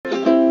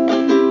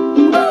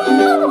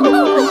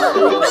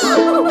Hello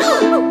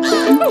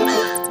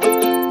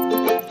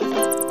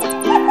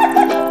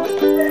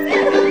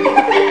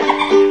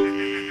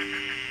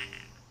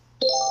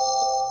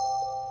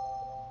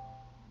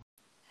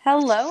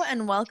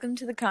and welcome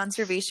to the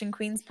Conservation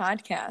Queens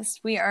podcast.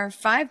 We are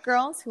 5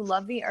 girls who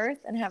love the earth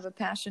and have a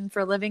passion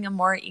for living a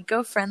more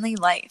eco-friendly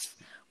life.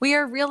 We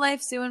are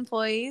real-life zoo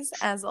employees.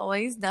 As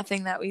always,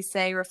 nothing that we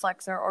say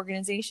reflects our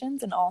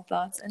organizations, and all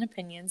thoughts and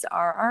opinions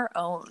are our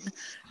own.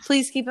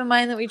 Please keep in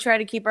mind that we try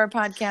to keep our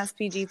podcast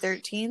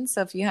PG-13,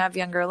 so if you have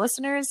younger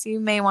listeners, you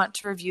may want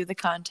to review the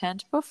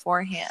content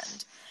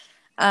beforehand.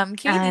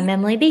 Katie. I'm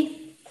Emily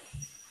B.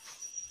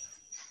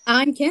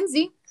 I'm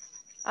Kenzie.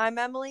 I'm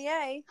Emily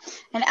A.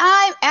 And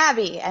I'm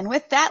Abby. And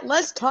with that,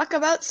 let's talk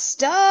about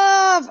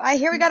stuff. I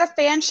hear we got a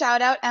fan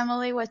shout out.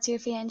 Emily, what's your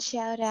fan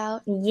shout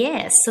out?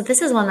 Yes. So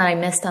this is one that I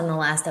missed on the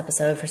last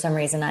episode. For some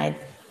reason, I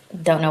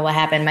don't know what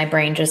happened. My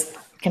brain just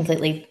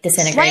completely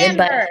disintegrated,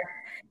 but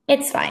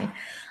it's fine.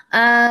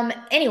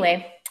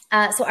 Anyway,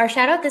 so our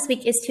shout out this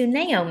week is to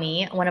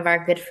Naomi, one of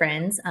our good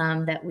friends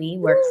that we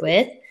worked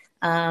with.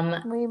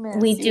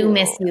 We do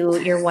miss you.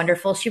 You're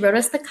wonderful. She wrote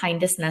us the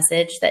kindest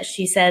message that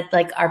she said,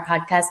 like, our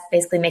podcast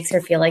basically makes her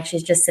feel like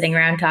she's just sitting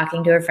around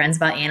talking to her friends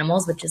about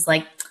animals, which is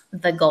like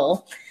the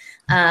goal.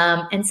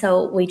 And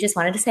so we just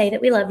wanted to say that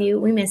we love you.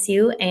 We miss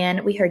you.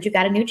 And we heard you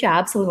got a new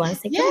job. So we want to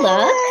say good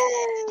luck.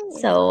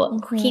 So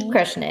keep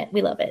crushing it.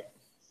 We love it.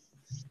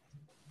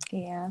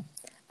 Yeah.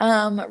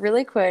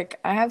 Really quick,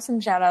 I have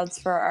some shout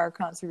outs for our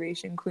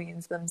conservation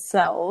queens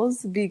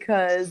themselves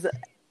because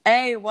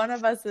one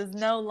of us is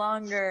no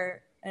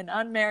longer an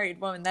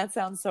unmarried woman. That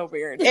sounds so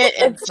weird.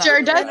 It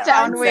sure does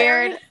sound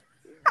weird.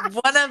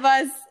 One of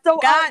us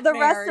got the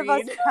married. rest of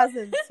us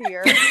cousins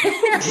here.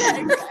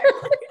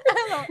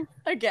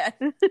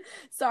 Again.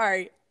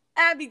 Sorry.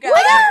 Abby got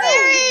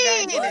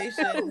married.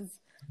 Congratulations.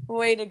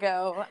 Way to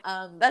go.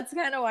 That's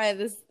kind of why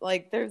this,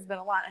 there's been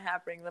a lot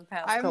happening the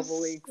past couple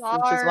weeks,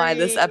 which is why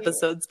this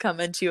episode's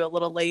coming to you a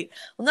little late.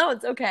 Well, no,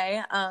 it's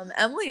okay.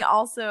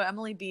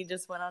 Emily B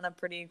just went on a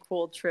pretty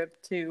cool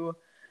trip to,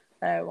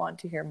 I want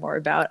to hear more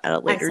about at a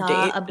later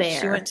date. A bear.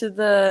 She went to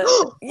the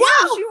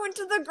she went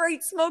to the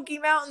Great Smoky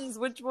Mountains,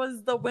 which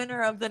was the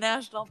winner of the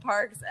national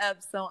parks ebb.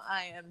 So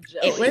I am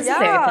jealous. It was a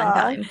very fun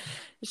time.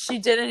 She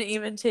didn't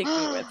even take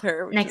me with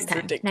her. Which Next is time.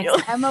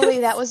 Ridiculous. Emily,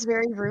 that was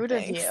very rude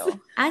of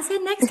you. I said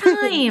next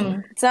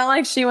time. It's not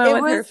like she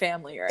went with her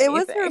family or anything. It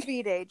was her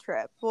B-Day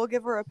trip. We'll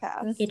give her a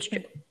pass. It's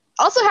true.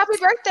 Also, happy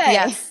birthday.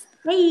 Yes.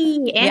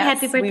 Hey, and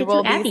happy birthday we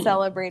will to Abby. be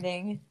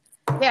celebrating.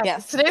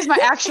 Yes. Today's my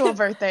actual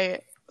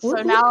birthday. So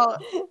now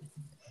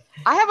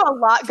I have a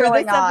lot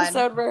going on.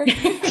 For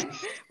this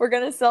episode, we're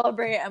going to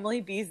celebrate Emily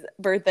B's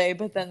birthday,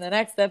 but then the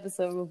next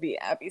episode will be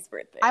Abby's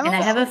birthday. And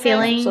I have a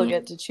feeling she'll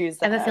get to choose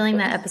that. I have a feeling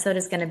that episode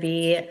is going to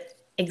be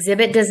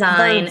exhibit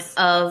design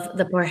of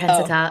the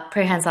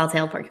prehensile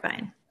tail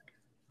porcupine.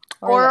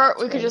 Or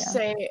we could just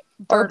say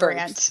bird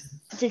rant.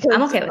 Because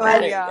I'm okay with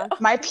that. Yeah.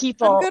 My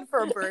people, I'm good for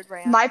a bird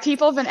rant. My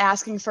people have been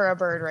asking for a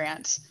bird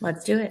rant.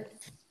 Let's do it.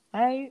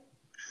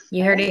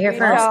 You heard it here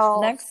first.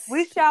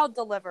 We shall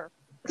deliver.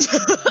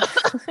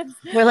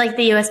 We're like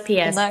the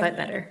USPS, but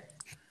better.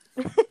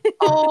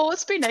 Oh,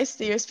 let's be nice to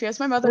the USPS.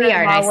 My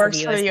mother-in-law nice works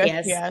to for the the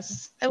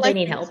USPS. USPS. They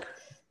need help.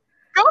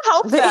 Go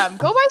help them.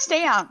 Go buy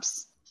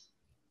stamps.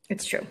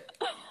 It's true.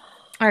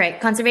 All right,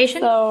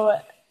 conservation? So,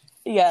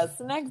 yes,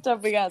 next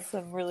up we got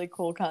some really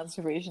cool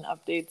conservation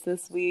updates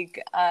this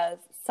week.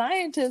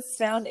 Scientists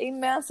found a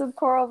massive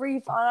coral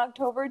reef on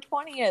October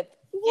 20th.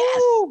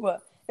 Yes! Woo!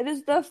 It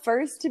is the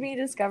first to be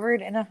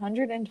discovered in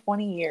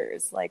 120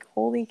 years. Like,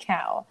 holy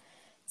cow.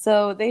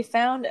 So they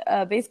found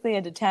basically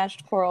a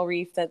detached coral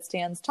reef that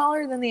stands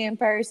taller than the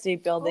Empire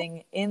State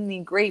Building in the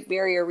Great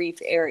Barrier Reef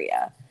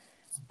area.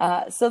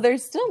 So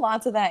there's still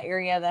lots of that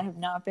area that have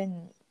not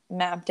been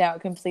mapped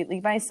out completely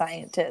by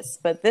scientists.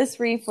 But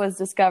this reef was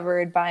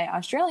discovered by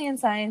Australian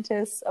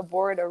scientists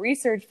aboard a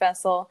research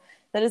vessel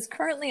that is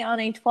currently on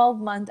a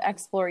 12-month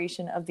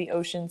exploration of the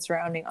ocean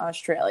surrounding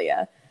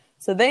Australia.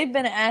 So they've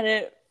been at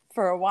it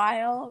for a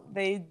while.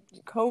 They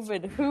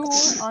COVID who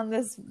on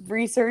this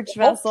research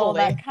vessel.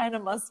 Hopefully. That kind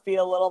of must be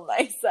a little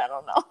nice. I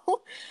don't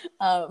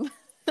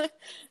know.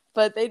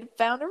 But they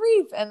found a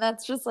reef, and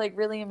that's just like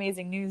really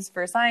amazing news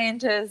for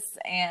scientists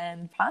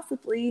and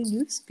possibly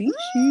new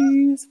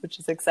species, which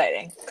is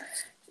exciting.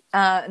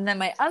 And then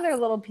my other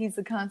little piece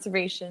of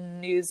conservation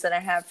news that I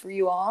have for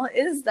you all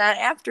is that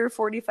after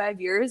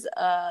 45 years,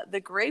 the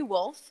gray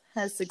wolf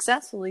has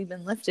successfully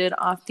been lifted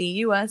off the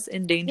U.S.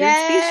 endangered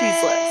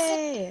species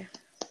list.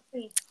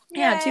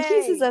 Yeah, 2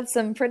 pieces of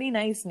some pretty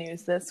nice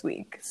news this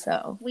week.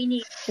 So We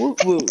need. woo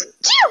woo.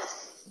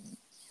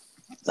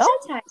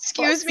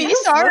 Excuse me,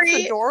 Most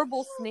sorry.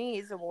 adorable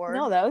sneeze award.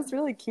 No, that was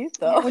really cute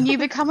though. When you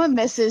become a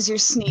Mrs., your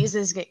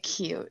sneezes get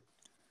cute.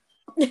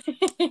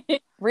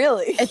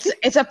 Really?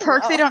 It's a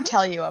perk they don't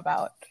tell you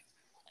about.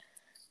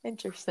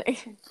 Interesting.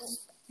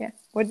 Yeah,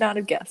 would not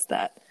have guessed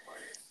that.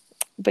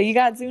 But you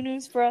got zoo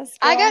news for us,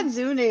 girl? I got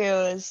zoo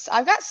news.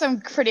 I've got some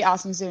pretty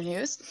awesome zoo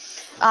news.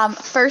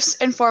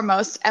 First and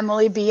foremost,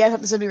 Emily B., I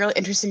thought this would be really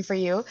interesting for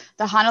you.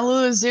 The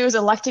Honolulu Zoo is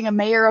electing a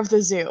mayor of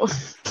the zoo.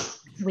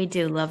 We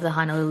do love the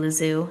Honolulu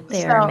Zoo.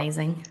 They are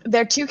amazing.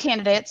 Their two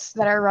candidates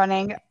that are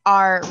running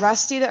are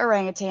Rusty the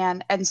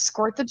orangutan and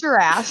Squirt the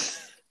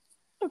giraffe.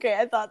 Okay,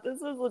 I thought this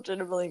was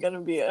legitimately going to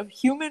be a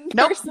human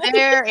Nope, person.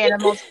 they're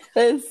animals.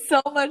 It's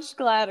so much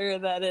gladder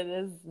that it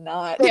is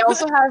not. They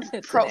also have It's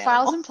an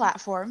profiles animal. and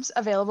platforms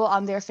available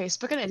on their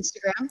Facebook and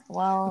Instagram.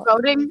 Well,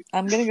 Voting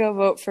I'm going to go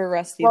vote for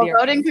Rusty Well, the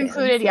voting orangutan,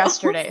 concluded so-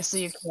 yesterday, so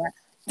you can't.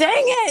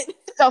 Dang it!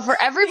 So for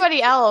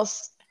everybody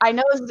else, I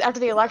know this is after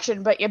the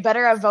election, but you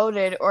better have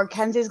voted or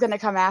Kenzie's going to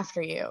come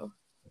after you.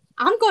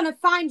 I'm going to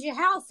find your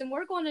house, and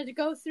we're going to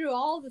go through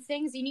all the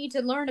things you need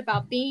to learn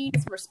about being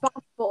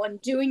responsible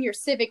and doing your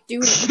civic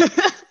duty.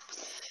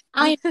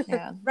 I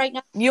Yeah. right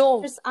now.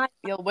 You'll I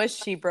wish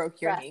she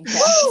broke your Right.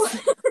 kneecaps.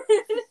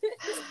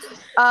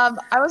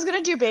 I was going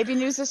to do baby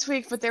news this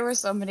week, but there were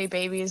so many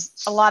babies.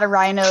 A lot of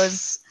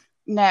rhinos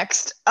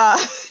next.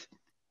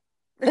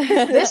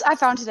 This I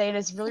found today, and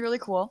it's really, really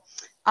cool.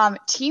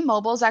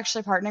 T-Mobile is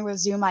actually partnering with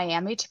Zoo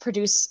Miami to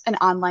produce an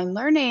online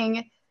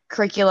learning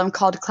curriculum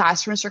called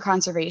Classrooms for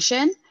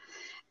Conservation.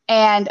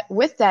 And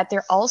with that,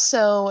 they're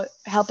also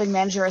helping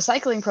manage a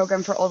recycling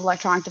program for old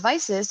electronic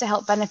devices to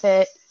help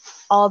benefit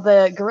all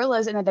the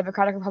gorillas in the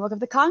Democratic Republic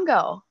of the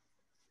Congo.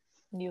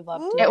 You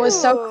loved It was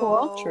so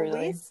cool. Ooh,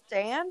 Truly. We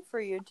stand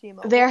for you,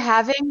 T-Mobile. They're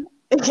having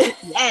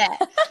yeah.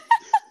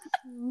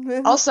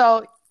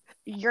 Also,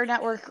 your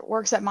network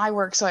works at my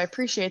work, so I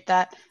appreciate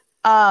that.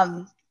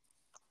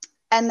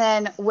 And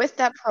then with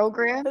that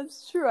program,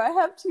 That's true. I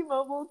have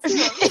T-Mobile too. I'm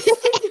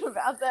just thinking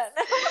about that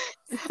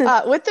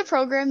now. with the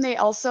program, they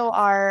also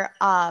are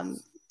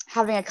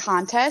having a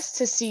contest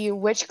to see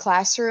which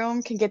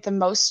classroom can get the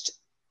most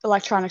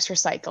electronics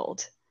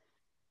recycled.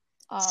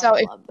 So I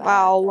if- love that.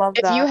 Wow, love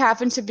If that. you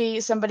happen to be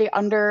somebody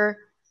under,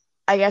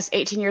 I guess,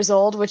 18 years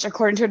old, which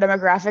according to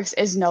demographics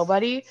is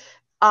nobody,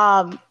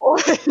 Hey,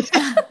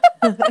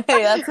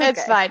 that's okay.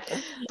 it's fine.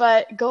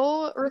 But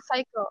go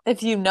recycle.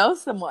 If you know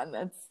someone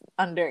that's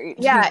under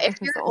 18 Yeah,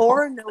 if years you're- old.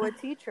 or know a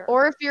teacher.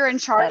 Or if you're in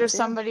charge That of too.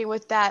 somebody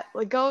with that,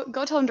 like go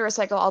tell them to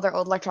recycle all their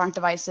old electronic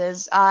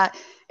devices.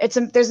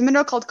 There's a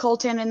mineral called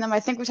coltan in them. I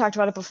think we talked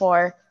about it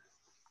before.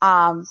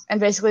 And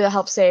basically, it'll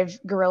help save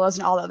gorillas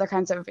and all the other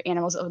kinds of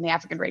animals in the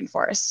African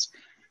rainforest.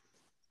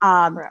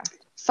 Correct.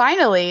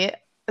 Finally,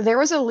 there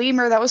was a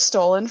lemur that was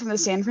stolen from the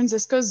San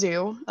Francisco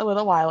Zoo a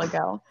little while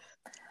ago.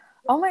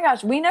 Oh my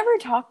gosh, we never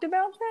talked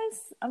about this.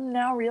 I'm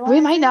now realizing.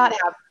 We might not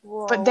have,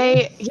 Whoa. but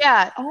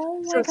yeah.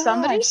 Oh my So gosh.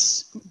 somebody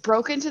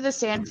broke into the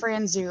San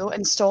Fran Zoo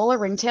and stole a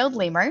ring-tailed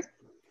lemur.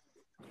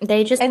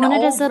 They just An wanted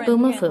old us a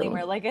red-handed boomafu.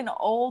 lemur, like an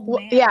old Well,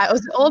 man. yeah, it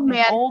was an old An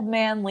man. old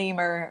man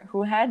lemur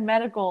who had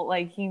medical,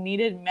 like he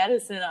needed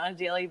medicine on a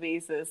daily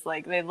basis.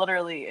 Like they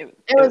literally, it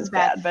was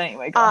bad. But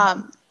anyway, go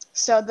ahead.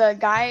 So the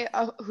guy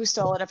who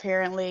stole it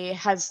apparently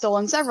has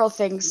stolen several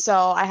things.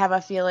 So I have a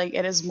feeling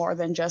it is more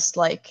than just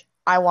like,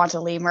 I want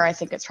a lemur. I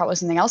think it's probably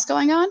something else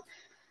going on.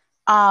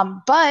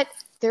 But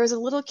there was a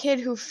little kid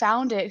who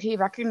found it. He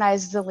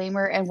recognized the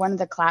lemur in one of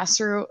the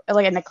classroom,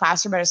 like in the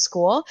classroom at a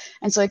school.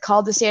 And so he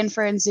called the San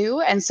Fran Zoo.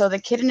 And so the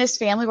kid and his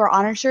family were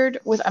honored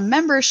with a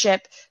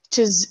membership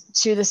to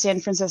the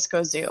San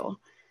Francisco Zoo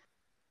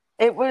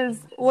It was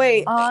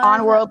Wait,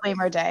 on World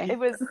Lemur Day.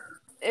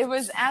 It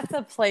was at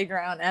the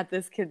playground at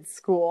this kid's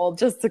school.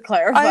 Just to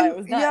clarify, it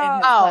was not in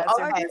his Oh,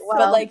 classroom. okay. But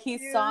Well, like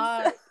he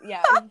saw,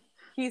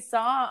 he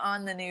saw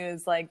on the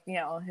news, like, you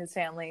know, his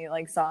family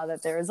like saw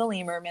that there was a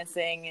lemur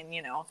missing, and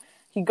you know,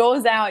 he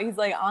goes out, he's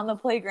like on the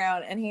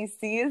playground, and he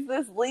sees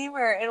this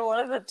lemur in one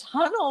of the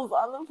tunnels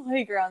on the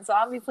playground. So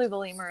obviously the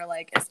lemur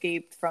like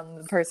escaped from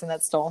the person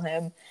that stole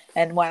him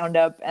and wound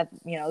up at,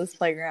 you know, this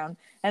playground.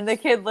 And the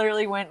kid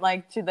literally went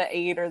like to the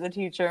aide or the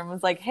teacher and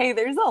was like, "Hey,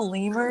 there's a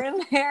lemur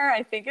in there.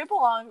 I think it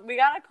belongs. We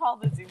gotta call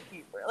the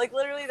zookeeper." Like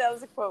literally, that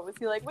was a quote. Was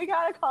he like, "We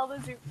gotta call the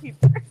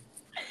zookeeper"?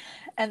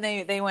 And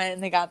they went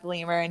and they got the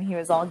lemur, and he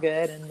was all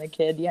good. And the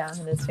kid, and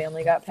his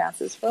family got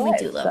passes for life.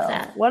 We do love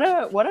that. What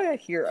a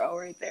hero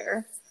right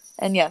there.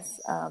 And yes,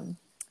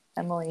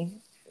 Emily,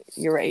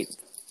 you're right.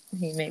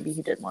 Maybe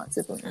he did want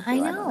Zabumafu. I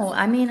don't know.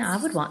 I mean, I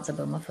would want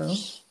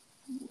Zabumafu.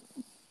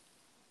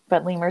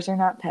 But lemurs are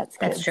not pets,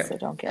 That's kids, true. so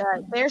don't get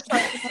me. They're so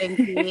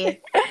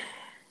stinky.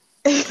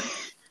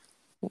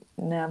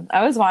 No,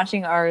 I was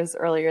watching ours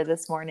earlier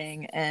this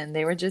morning, and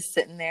they were just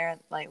sitting there,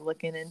 like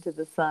looking into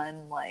the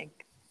sun,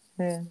 like,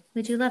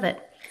 We do love it.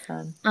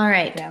 sun. All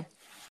right. Yeah.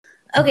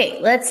 Okay,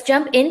 let's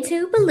jump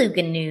into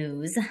Beluga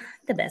News.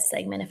 The best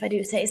segment, if I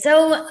do say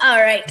so.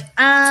 All right.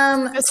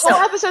 This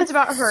whole episode's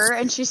about her,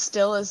 and she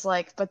still is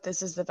like, but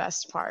this is the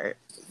best part.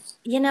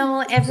 You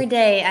know, every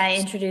day I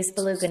introduce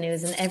Beluga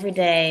News, and every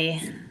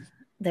day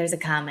there's a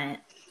comment,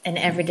 and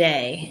every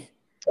day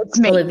It's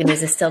me. Beluga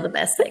News is still the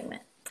best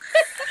segment.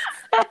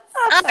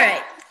 All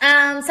right.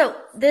 So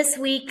this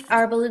week,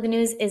 our Beluga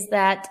News is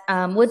that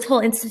Woods Hole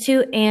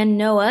Institute and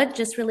NOAA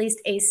just released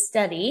a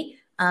study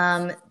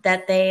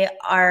that they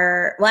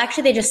are, well,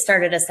 actually, they just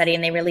started a study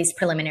and they released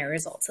preliminary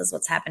results is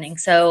what's happening.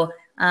 So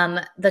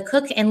the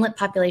Cook Inlet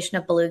population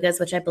of belugas,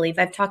 which I believe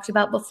I've talked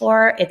about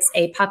before, it's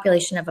a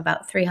population of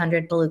about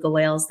 300 beluga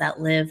whales that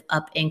live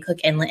up in Cook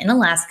Inlet in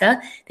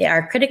Alaska. They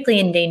are critically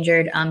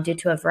endangered due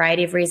to a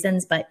variety of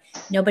reasons, but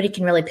nobody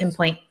can really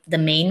pinpoint the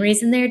main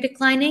reason they're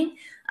declining.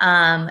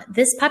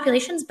 This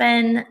population's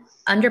been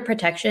under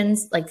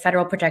protections, like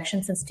federal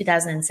protection, since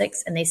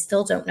 2006, and they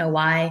still don't know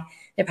why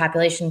their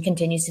population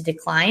continues to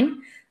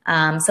decline.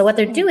 So what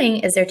they're doing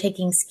is they're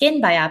taking skin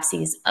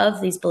biopsies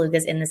of these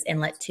belugas in this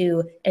inlet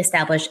to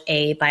establish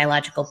a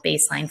biological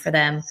baseline for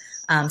them,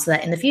 so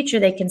that in the future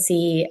they can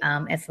see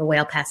if a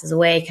whale passes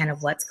away, kind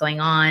of what's going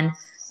on,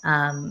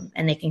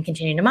 and they can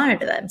continue to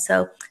monitor them.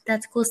 So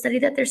that's a cool study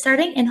that they're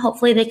starting, and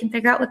hopefully they can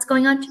figure out what's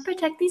going on to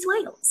protect these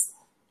whales.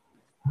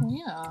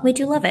 Yeah. We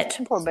do love it.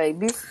 Poor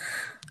babies.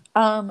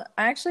 I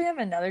actually have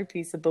another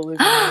piece of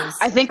beluga news.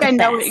 I think I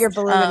know what your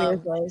beluga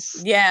news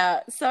is.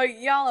 Yeah, so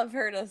y'all have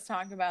heard us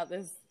talk about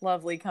this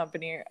lovely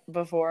company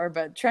before,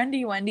 but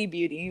Trendy Wendy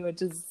Beauty,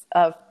 which is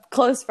a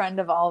close friend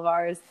of all of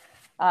ours,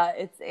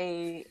 it's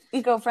a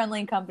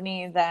eco-friendly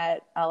company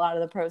that a lot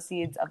of the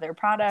proceeds of their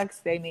products,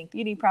 they make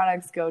beauty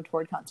products, go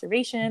toward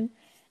conservation.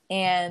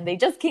 And they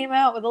just came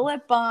out with a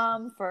lip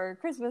balm for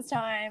Christmas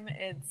time.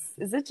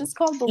 Is it just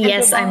called Beluga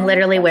Yes, Balm? I'm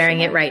literally wearing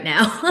it right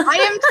now.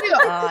 I am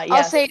too. Yes.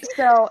 I'll say,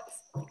 so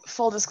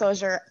full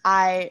disclosure,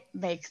 I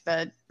make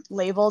the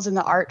labels and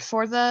the art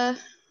for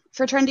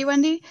Trendy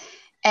Wendy.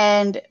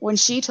 And when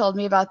she told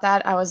me about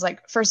that, I was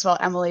like, first of all,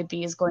 Emily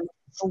B is going to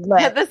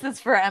flip. This is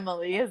for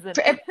Emily, isn't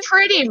it?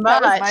 Pretty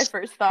much. That was my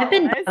first thought. I've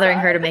been when I bothering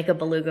saw her it. to make a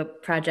beluga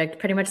project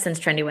pretty much since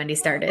Trendy Wendy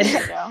started.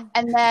 There you go.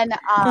 And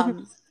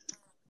then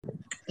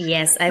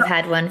Yes, I've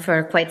had one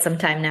for quite some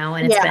time now,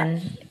 and it's Yeah.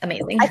 been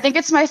amazing. I think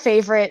it's my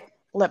favorite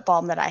lip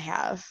balm that I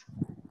have.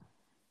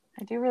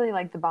 I do really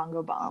like the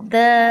Bongo Balm.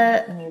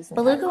 The I'm using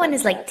beluga that. one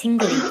is like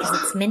tingly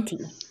because it's minty.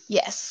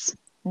 Yes.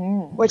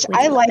 Mm. Which We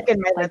I do like in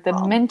my Like lip the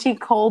balm. minty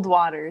cold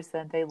waters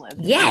that they live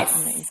in. Yes.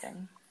 It's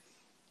amazing.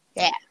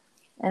 Yeah.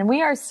 And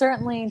we are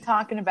certainly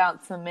talking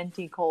about some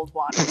minty cold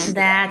waters.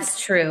 That's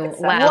true.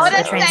 So- Wow, What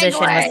a the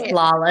transition segue. was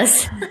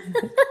flawless.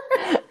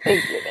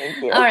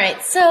 Thank you. All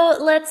right, so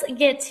let's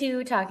get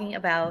to talking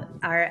about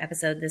our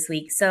episode this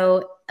week.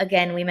 So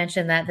again, we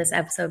mentioned that this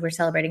episode we're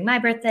celebrating my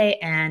birthday,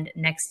 and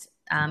next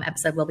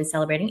episode we'll be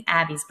celebrating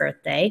Abby's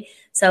birthday.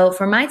 So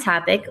for my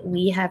topic,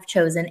 we have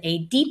chosen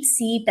a deep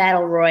sea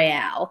battle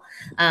royale.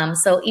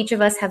 So each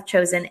of us have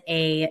chosen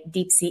a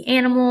deep sea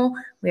animal.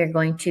 We are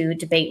going to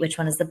debate which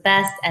one is the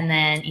best, and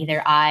then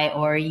either I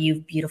or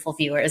you beautiful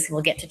viewers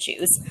will get to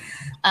choose.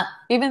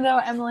 Even though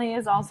Emily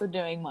is also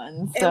doing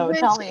one. So Which-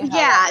 tell me how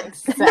yeah, that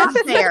makes it's not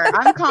sense. fair.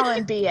 I'm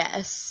calling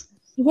BS.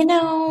 You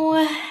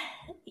know,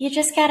 you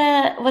just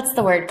gotta, what's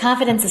the word?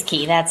 Confidence is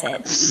key. That's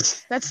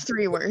it. That's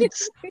 3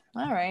 words.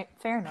 All right,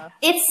 fair enough.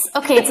 It's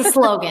okay. It's a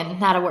slogan,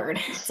 not a word.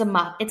 It's a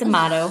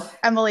motto.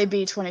 Emily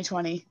B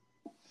 2020.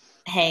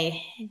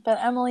 Hey, But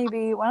Emily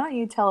B, why don't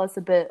you tell us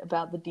a bit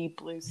about the deep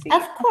blue sea?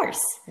 of course.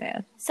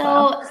 Yeah.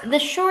 So the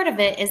short of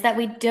it is that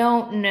we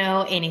don't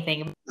know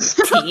anything about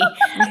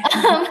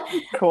tea.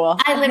 Cool.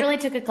 I literally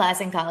took a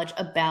class in college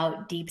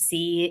about deep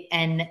sea,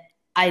 and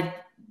I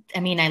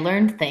mean, I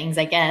learned things,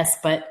 I guess,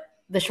 but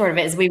the short of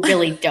it is we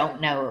really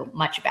don't know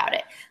much about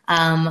it.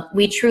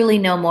 We truly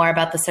know more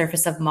about the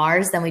surface of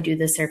Mars than we do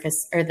the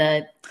surface or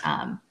the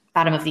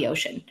bottom of the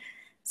ocean.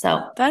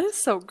 So That is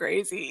so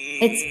crazy.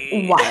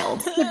 it's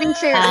wild. To be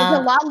fair, there's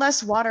a lot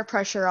less water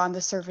pressure on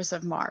the surface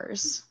of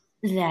Mars.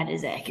 That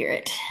is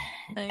accurate.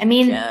 I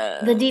mean,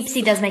 the deep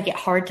sea does make it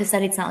hard to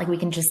study. It's not like we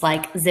can just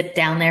like zip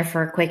down there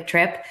for a quick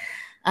trip.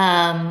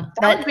 That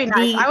would be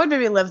nice. I would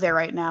maybe live there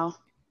right now.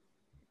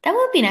 That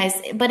would be nice,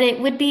 but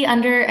it would be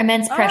under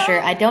immense pressure.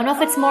 I don't know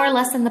if it's more or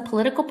less than the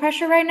political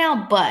pressure right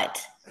now,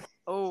 but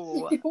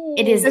Oh.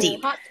 it is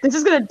deep. This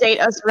is going to date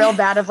us real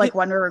bad of like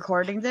when we're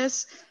recording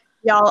this.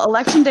 Y'all,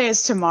 election day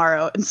is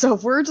tomorrow, and so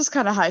we're just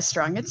kind of high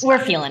strung. We're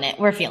feeling it.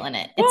 We're feeling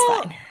it. It's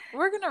Well, fine.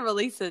 We're gonna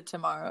release it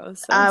tomorrow.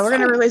 So we're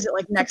going to fine. release it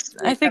like next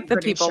week. I think I'm the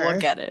pretty people sure. will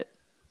get it.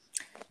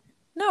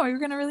 No, we're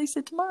gonna release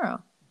it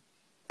tomorrow.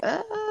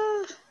 Uh,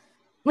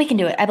 We can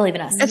do it. I believe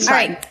in us. It's All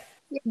fine. right.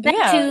 Back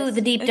Yeah, to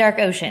the deep, dark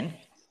ocean.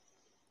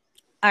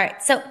 All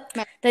right. So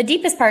the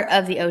deepest part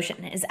of the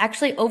ocean is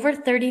actually over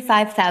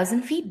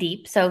 35,000 feet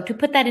deep. So to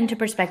put that into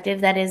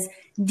perspective, that is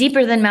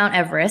deeper than Mount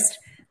Everest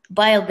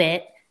by a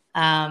bit.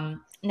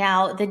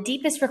 Now, the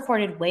deepest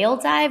recorded whale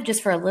dive,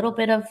 just for a little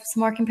bit of some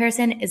more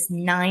comparison, is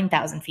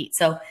 9,000 feet.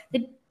 So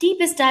the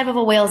deepest dive of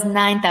a whale is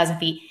 9,000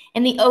 feet.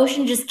 And the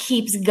ocean just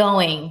keeps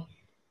going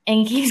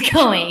and keeps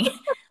going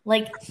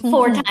like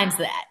 4 times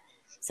that.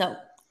 So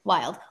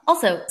wild.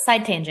 Also,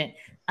 side tangent.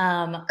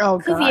 Oh,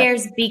 God.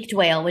 Cuvier's beaked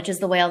whale, which is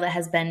the whale that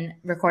has been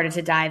recorded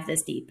to dive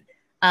this deep.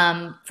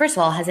 First of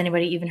all, has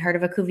anybody even heard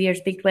of a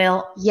Cuvier's beaked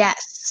whale?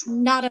 Yes.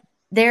 Not a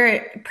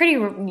They're pretty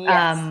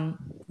Yes.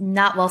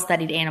 not well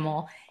studied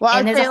animal. Well,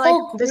 And I'd there's say a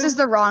whole like this is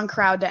the wrong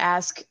crowd to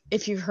ask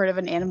if you've heard of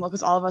an animal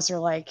because all of us are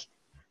like,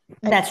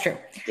 That's true.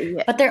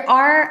 Yeah. But there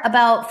are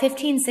about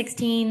 15,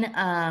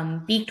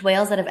 16 beaked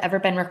whales that have ever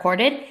been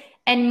recorded.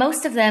 And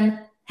most of them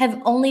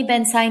have only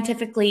been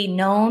scientifically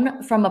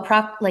known from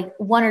like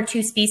one or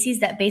two species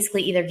that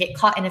basically either get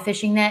caught in a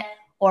fishing net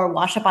or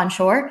wash up on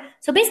shore.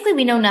 So basically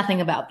we know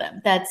nothing about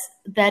them.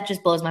 That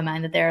just blows my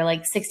mind that there are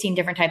like 16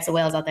 different types of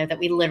whales out there that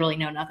we literally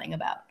know nothing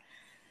about.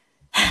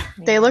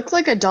 They look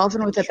like a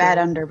dolphin with a bad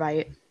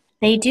underbite.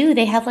 They do.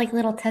 They have like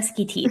little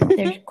tusky teeth.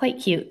 They're quite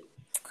cute.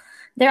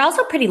 They're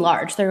also pretty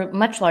large. They're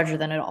much larger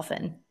than a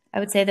dolphin. I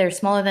would say they're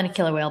smaller than a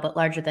killer whale, but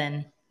larger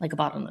than like a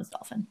bottlenose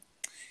dolphin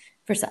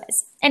for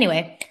size.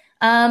 Anyway,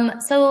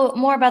 so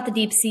more about the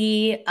deep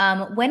sea.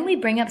 When we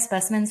bring up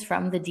specimens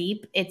from the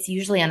deep, it's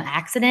usually on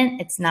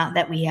accident. It's not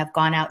that we have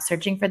gone out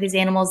searching for these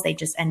animals. They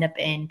just end up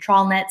in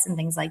trawl nets and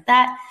things like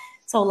that.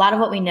 So a lot of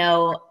what we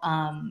know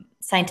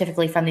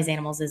scientifically from these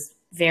animals is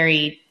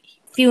very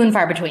few and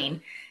far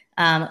between.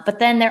 But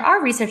then there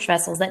are research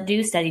vessels that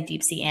do study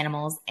deep sea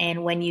animals.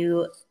 And when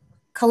you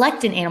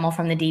collect an animal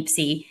from the deep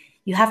sea,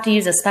 you have to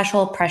use a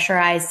special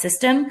pressurized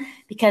system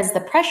because the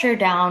pressure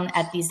down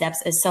at these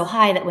depths is so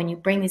high that when you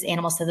bring these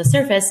animals to the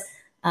surface,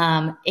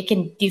 it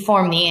can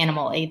deform the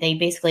animal. They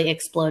basically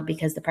explode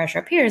because the pressure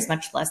up here is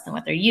much less than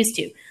what they're used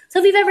to. So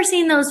if you've ever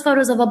seen those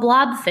photos of a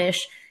blobfish,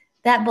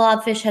 that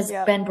blobfish has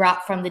been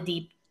brought from the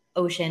deep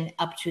ocean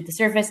up to the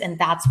surface, and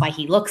that's why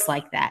he looks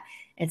like that.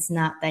 It's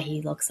not that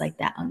he looks like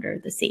that under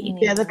the sea.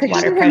 Yeah, the picture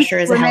water pressure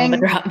is a hell of a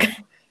drug.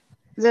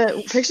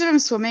 The picture of him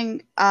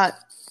swimming,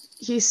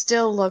 he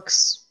still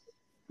looks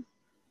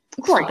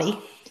Blobby.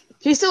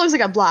 He still looks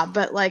like a blob,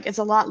 but like it's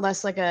a lot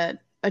less like a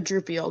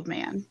droopy old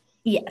man.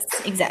 Yes,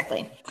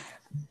 exactly.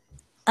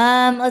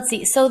 Let's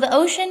see. So the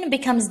ocean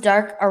becomes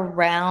dark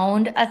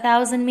around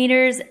 1,000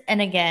 meters.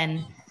 And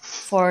again,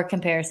 for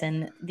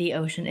comparison, the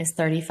ocean is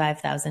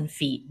 35,000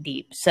 feet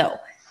deep. So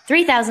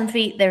 3,000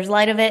 feet, there's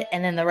light of it,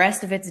 and then the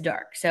rest of it's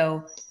dark.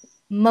 So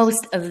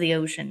most of the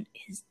ocean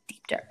is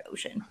deep, dark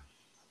ocean.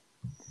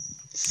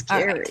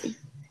 Scary. Right.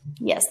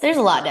 Yes, there's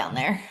a lot down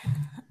there.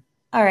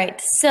 All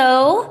right.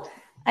 So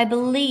I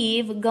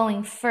believe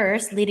going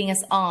first, leading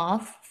us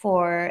off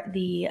for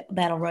the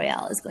Battle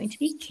Royale is going to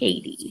be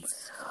Katie.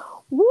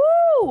 Woo!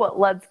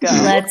 Let's go.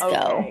 Let's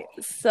go.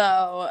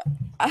 So,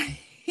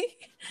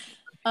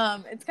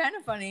 it's kind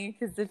of funny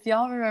because if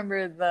y'all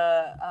remember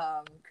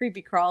the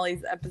Creepy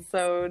Crawlies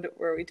episode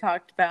where we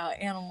talked about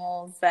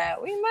animals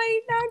that we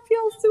might not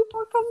feel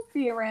super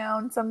comfy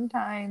around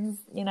sometimes,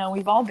 you know,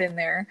 we've all been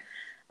there.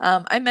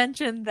 I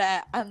mentioned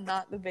that I'm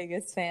not the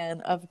biggest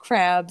fan of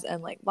crabs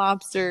and like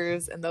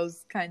lobsters and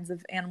those kinds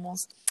of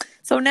animals.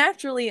 So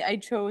naturally, I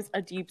chose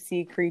a deep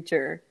sea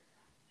creature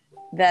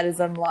that is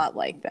a lot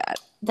like that.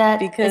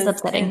 That is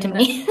upsetting to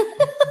me.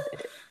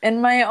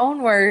 In my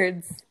own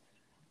words,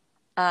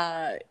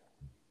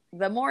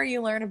 the more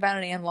you learn about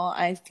an animal,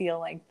 I feel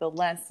like the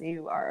less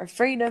you are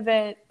afraid of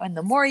it, and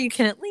the more you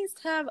can at least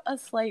have a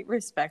slight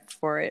respect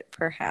for it,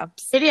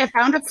 perhaps. Katie, I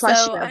found a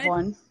plushie of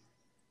one.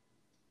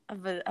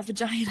 Of a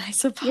giant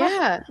isopod?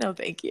 Yeah. No,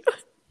 thank you.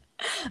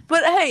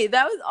 But hey,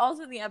 that was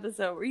also the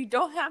episode where you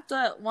don't have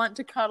to want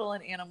to cuddle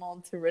an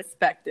animal to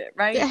respect it,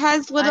 right? It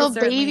has little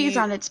babies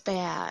on its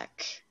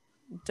back.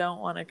 Don't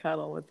want to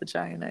cuddle with the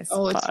giant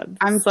isopod.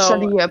 I'm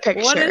showing you a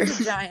picture. What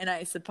is a giant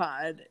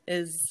isopod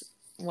is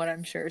what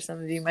I'm sure some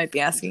of you might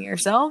be asking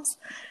yourselves.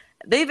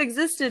 They've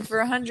existed for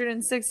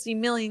 160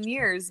 million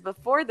years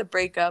before the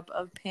breakup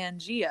of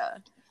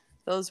Pangea.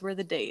 Those were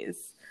the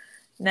days.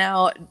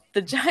 Now,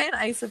 the giant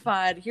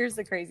isopod, here's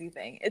the crazy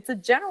thing. It's a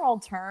general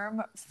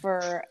term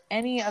for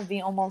any of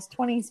the almost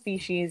 20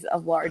 species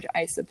of large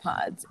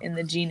isopods in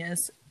the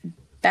genus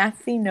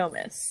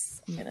Bathynomus.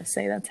 I'm going to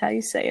say that's how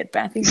you say it,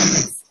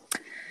 Bathynomus.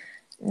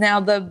 Now,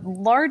 the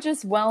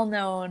largest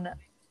well-known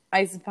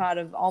isopod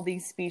of all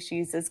these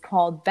species is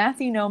called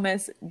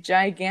Bathynomus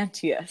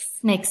giganteus.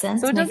 Makes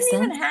sense. So it doesn't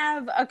even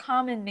have a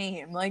common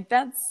name. Like,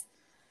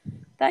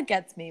 that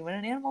gets me. When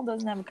an animal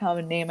doesn't have a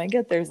common name, I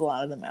get there's a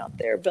lot of them out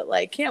there, but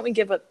like, can't we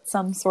give it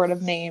some sort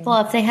of name?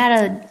 Well, if they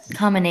had a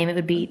common name, it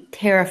would be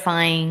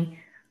terrifying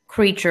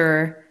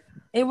creature.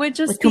 It would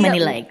just with too be many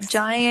a legs.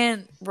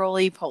 Giant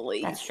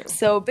roly-poly. That's true.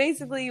 So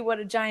basically what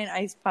a giant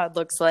isopod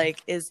looks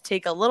like is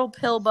take a little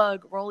pill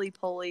bug,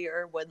 roly-poly,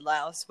 or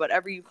woodlouse,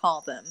 whatever you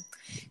call them.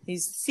 You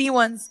see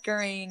one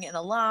scurrying in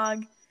a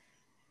log,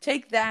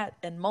 take that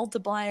and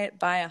multiply it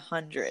by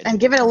 100. And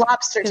give it a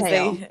lobster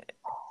tail.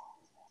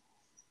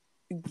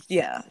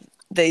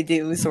 They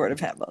do sort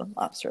of have a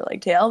lobster-like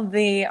tail.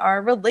 They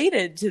are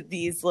related to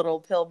these little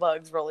pill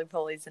bugs,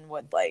 roly-polies, and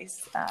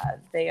woodlice.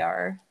 They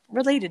are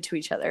related to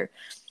each other.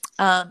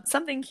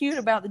 Something cute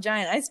about the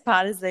giant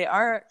isopod is they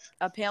are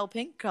a pale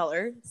pink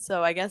color,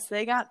 so I guess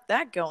they got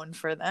that going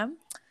for them.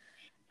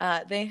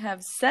 They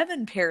have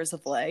 7 pairs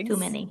of legs. Too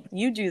many.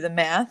 You do the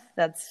math.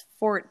 That's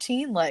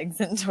 14 legs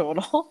in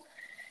total.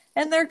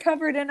 And they're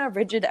covered in a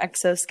rigid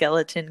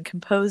exoskeleton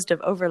composed of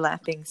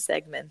overlapping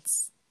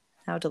segments.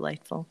 How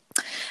delightful.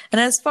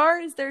 And as far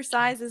as their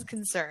size is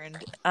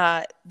concerned,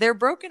 they're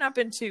broken up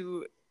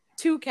into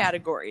two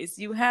categories.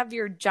 You have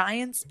your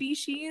giant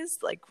species,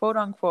 like quote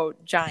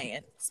unquote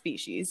giant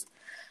species.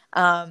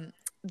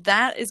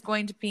 That is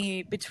going to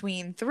be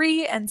between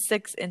 3 and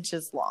 6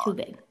 inches long. Too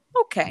big.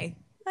 Okay,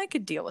 I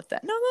could deal with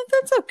that. No,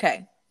 that's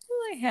okay.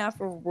 Like half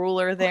a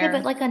ruler there. Okay,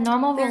 but like a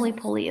normal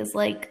roly-poly is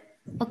like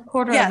a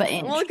quarter of an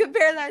inch. We'll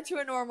compare that to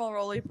a normal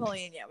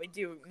roly-poly, and we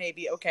do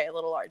maybe a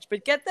little large.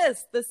 But get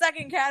this, the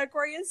second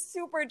category is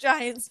super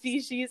giant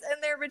species,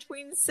 and they're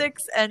between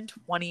 6 and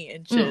 20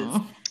 inches.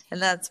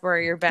 And that's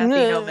where your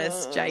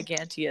Bathynomus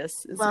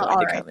giganteus is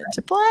going to come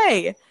into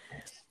play.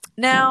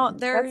 Now,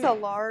 that's a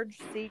large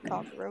sea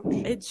cockroach.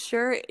 It's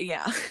sure,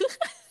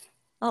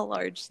 a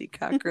large sea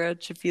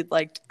cockroach, if you'd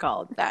like to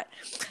call it that.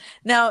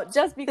 Now,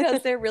 just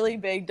because they're really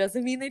big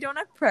doesn't mean they don't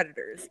have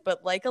predators.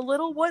 But like a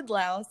little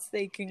woodlouse,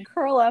 they can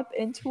curl up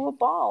into a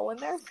ball when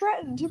they're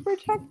threatened to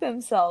protect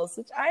themselves,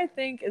 which I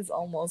think is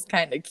almost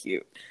kind of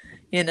cute,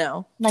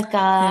 Like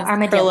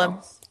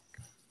armadillo.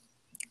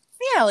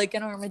 Yeah, like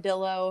an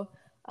armadillo.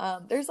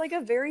 There's like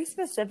a very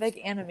specific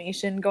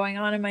animation going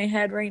on in my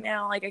head right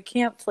now. Like I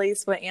can't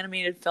place what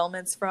animated film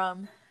it's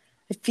from.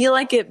 I feel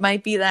like it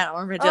might be that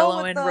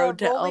armadillo in Road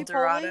to El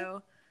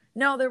Dorado.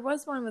 No, there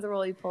was one with a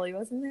roly-poly,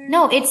 wasn't there?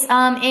 No, it's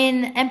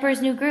in Emperor's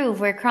New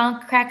Groove where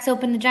Kronk cracks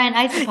open the giant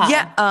isopod.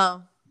 Yeah.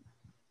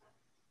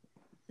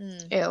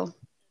 Ew.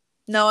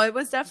 No, it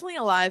was definitely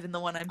alive in the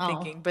one I'm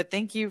thinking. But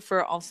thank you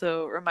for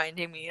also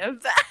reminding me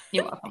of that.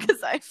 You're welcome.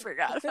 Because I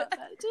forgot about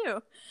that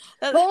too.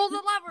 Pull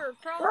the lever,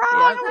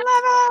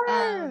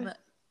 Kronk.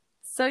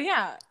 So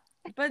yeah.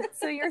 But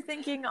so you're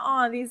thinking,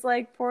 these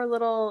like poor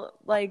little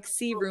like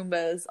sea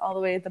Roombas all the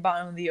way at the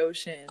bottom of the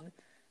ocean.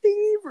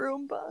 Sea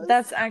Roombas.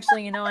 That's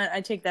actually, you know what? I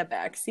take that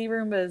back. Sea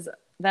Roombas,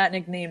 that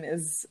nickname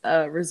is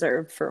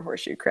reserved for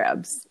horseshoe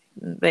crabs.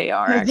 They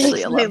are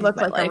actually they look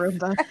like a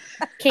Roomba.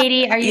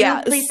 Katie, are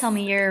you? Please tell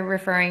me you're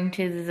referring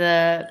to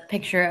the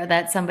picture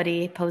that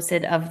somebody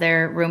posted of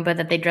their Roomba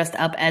that they dressed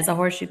up as a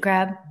horseshoe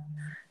crab.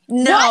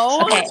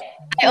 No. Okay.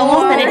 I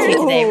almost sent it to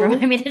you today.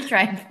 Remind me to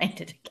try and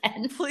find it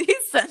again. Please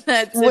send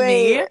that to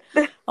me.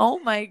 Oh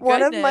my goodness.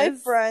 One of my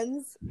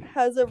friends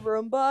has a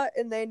Roomba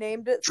and they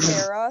named it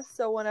Sarah.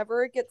 So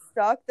whenever it gets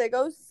stuck, they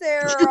go,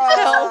 Sarah.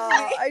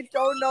 I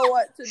don't know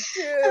what to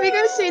do. Have you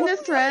guys seen the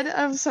thread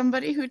of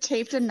somebody who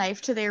taped a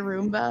knife to their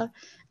Roomba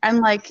and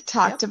like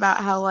talked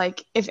about how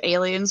like if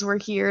aliens were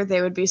here,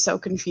 they would be so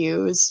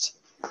confused?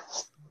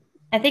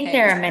 I think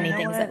there are many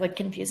things that would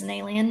confuse an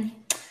alien.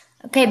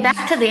 Okay,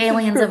 back to the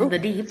aliens of the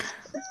deep.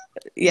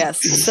 Yes.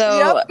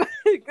 So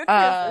Good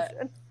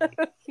transition.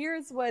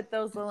 here's what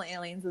those little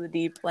aliens of the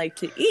deep like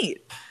to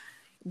eat.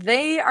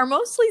 They are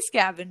mostly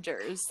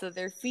scavengers. So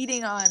they're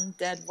feeding on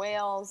dead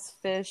whales,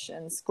 fish,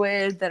 and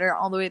squid that are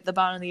all the way at the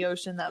bottom of the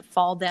ocean that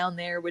fall down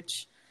there,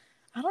 which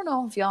I don't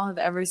know if y'all have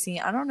ever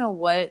seen. I don't know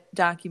what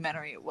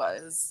documentary it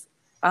was.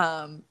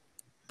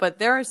 But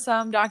there are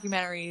some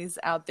documentaries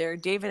out there.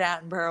 David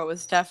Attenborough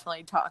was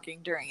definitely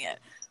talking during it,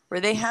 where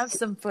they have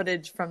some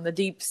footage from the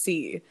deep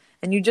sea.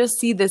 And you just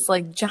see this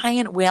like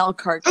giant whale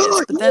carcass.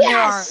 But then there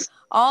are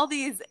all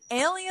these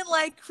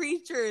alien-like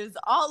creatures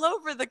all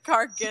over the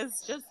carcass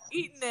just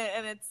eating it.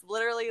 And it's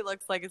literally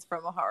looks like it's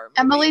from a horror movie.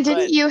 Emily,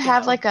 didn't you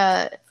have like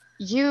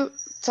you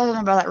said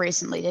something about that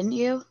recently, didn't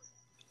you?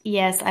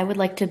 Yes, I would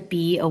like to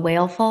be a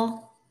whale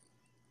fall.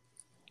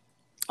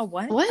 A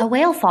what? A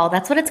whale fall.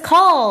 That's what it's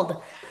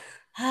called.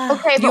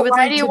 Okay, but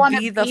why do you want to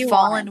be the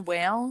fallen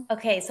whale?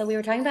 Okay, so we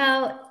were talking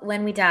about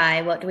when we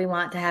die, what do we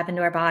want to happen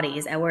to our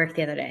bodies at work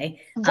the other day?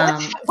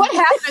 What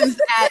happens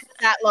at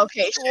that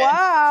location?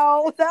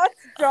 Wow, that's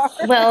dark.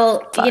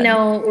 Well,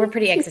 we're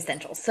pretty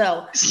existential.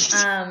 So,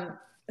 someone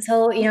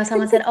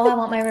said, "Oh, I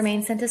want my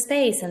remains sent to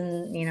space,"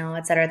 and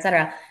et cetera, et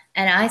cetera.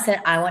 And I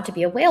said, I want to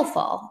be a whale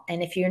fall.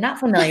 And if you're not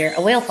familiar,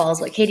 a whale fall is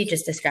what Katie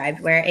just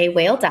described, where a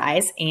whale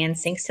dies and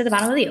sinks to the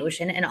bottom of the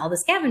ocean, and all the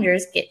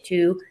scavengers get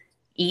to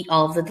eat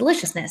all of the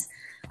deliciousness.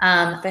 They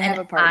have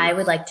a party. I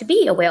would like to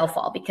be a whale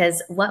fall,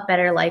 because what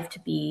better life to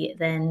be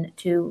than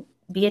to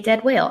be a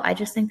dead whale? I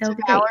just think that would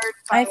be great.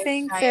 I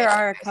think there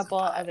are a couple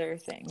other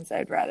things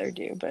I'd rather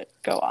do, but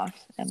go off,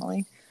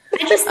 Emily.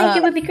 I just think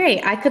it would be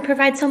great. I could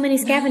provide so many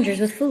scavengers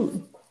with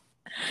food.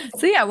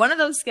 So yeah, one of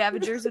those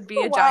scavengers would be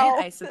a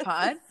giant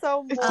isopod.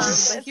 So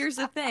but here's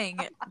the thing.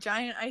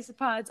 Giant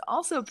isopods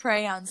also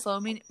prey on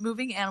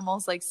slow-moving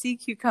animals like sea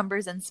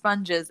cucumbers and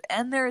sponges.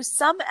 And there's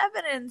some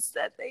evidence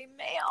that they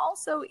may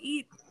also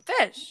eat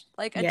fish,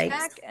 like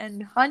attack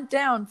and hunt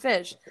down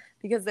fish,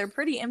 because they're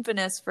pretty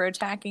infamous for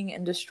attacking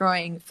and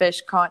destroying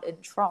fish caught in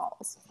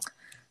trawls.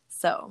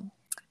 So,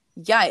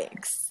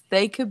 yikes.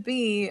 They could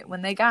be,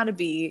 when they gotta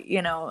be,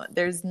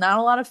 there's not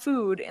a lot of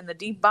food in the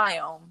deep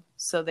biome.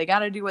 So they got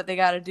to do what they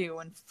got to do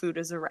when food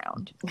is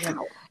around.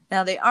 Wow.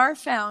 Now, they are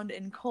found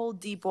in cold,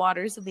 deep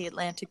waters of the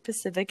Atlantic,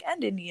 Pacific,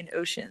 and Indian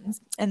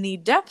Oceans. And the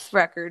depth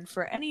record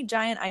for any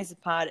giant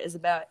isopod is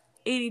about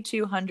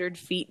 8,200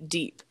 feet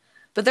deep.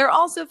 But they're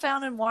also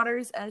found in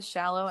waters as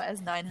shallow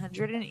as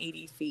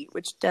 980 feet,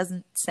 which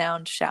doesn't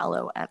sound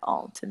shallow at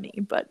all to me,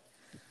 but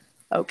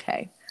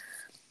okay.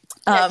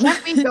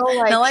 Can't we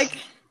go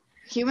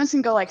humans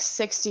can go like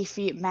 60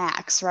 feet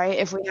max, right?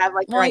 If we have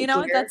like the Well, right you know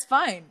what? gear. That's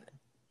fine.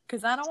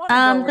 Because I don't want to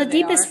go where The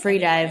they deepest are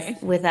free anyway.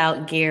 dive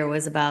without gear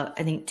was about,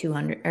 I think,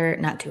 200, or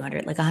not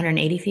 200, like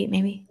 180 feet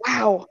maybe.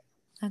 Wow.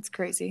 That's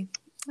crazy.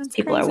 That's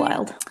People crazy. are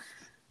wild.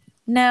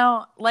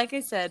 Now, like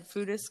I said,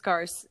 food is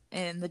scarce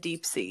in the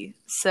deep sea.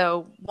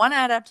 So one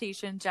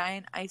adaptation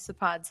giant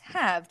isopods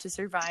have to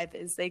survive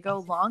is they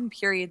go long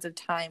periods of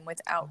time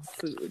without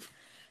food.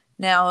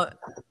 Now,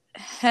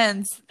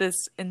 hence this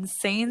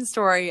insane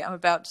story I'm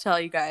about to tell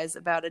you guys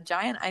about a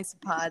giant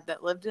isopod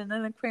that lived in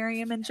an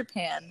aquarium in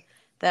Japan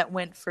that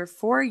went for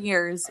 4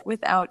 years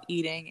without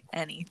eating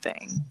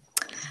anything.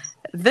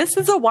 This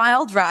is a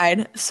wild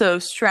ride, so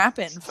strap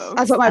in,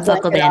 folks. I put my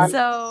Buckle blanket in. on.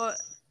 So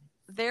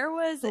there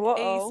was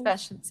Uh-oh. a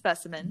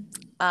specimen.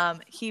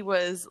 He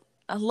was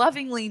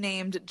lovingly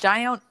named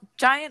Giant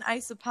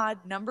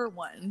Isopod number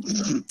 1.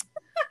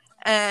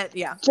 And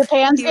yeah,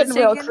 Japan's he was getting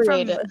real taken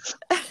creative.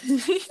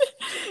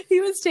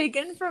 he was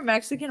taken from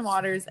Mexican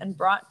waters and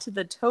brought to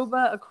the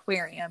Toba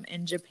Aquarium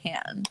in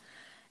Japan.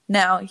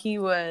 Now he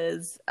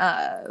was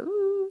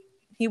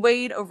he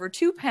weighed over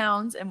 2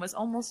 pounds and was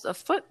almost a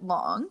foot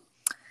long,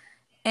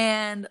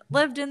 and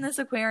lived in this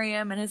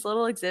aquarium. And his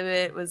little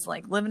exhibit was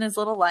like living his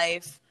little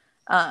life.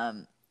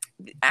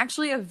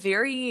 Actually, a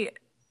very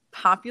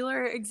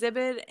popular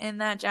exhibit in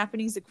that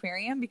Japanese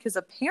aquarium, because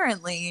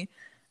apparently,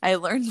 I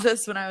learned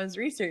this when I was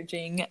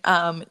researching.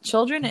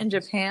 Children in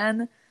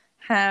Japan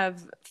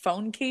have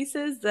phone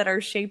cases that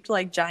are shaped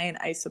like giant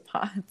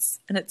isopods,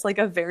 and it's like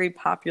a very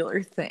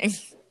popular thing.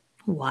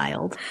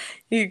 Wild.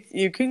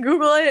 You can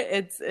Google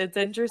it. It's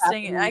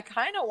interesting. I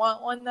kind of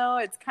want one though.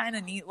 It's kind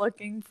of neat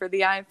looking for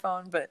the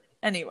iPhone, but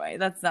anyway,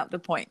 that's not the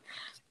point.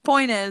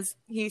 Point is,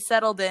 he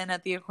settled in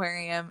at the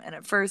aquarium, and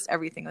at first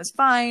everything was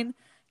fine.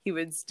 He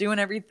was doing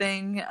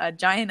everything a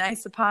giant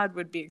isopod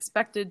would be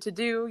expected to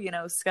do, you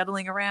know,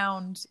 scuttling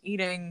around,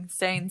 eating,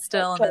 staying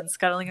still, and then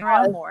scuttling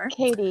around more.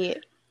 Katie.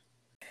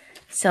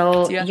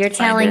 So Do you have you're to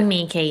find telling it?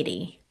 me,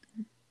 Katie,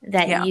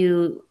 that Yeah.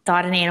 you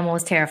thought an animal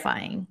was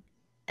terrifying,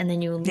 and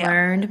then you Yeah.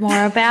 learned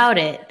more about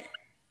it,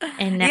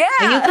 and now Yeah.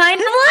 you kind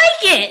of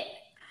like it.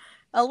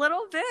 A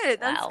little bit.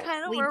 That's Wow,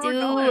 kind of we where we're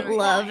do going. right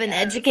love now. an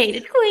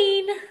educated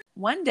queen.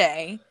 One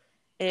day,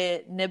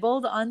 it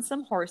nibbled on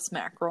some horse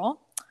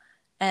mackerel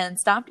and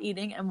stopped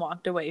eating and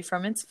walked away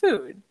from its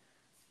food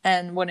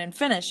and wouldn't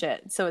finish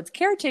it. So its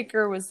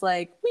caretaker was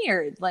like,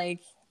 weird,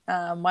 like,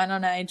 why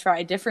don't I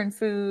try different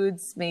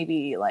foods?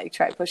 Maybe like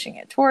try pushing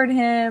it toward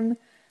him.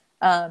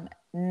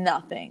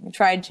 Nothing.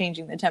 Tried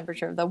changing the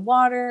temperature of the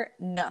water.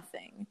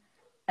 Nothing.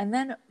 And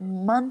then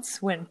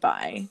months went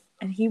by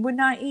and he would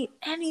not eat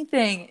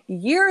anything.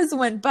 Years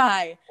went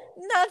by.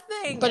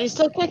 Nothing. But he's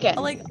still kicking.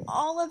 Like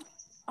all of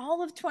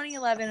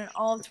 2011 and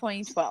all of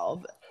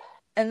 2012.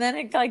 And then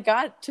it like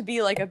got to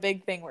be like a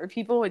big thing where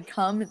people would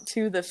come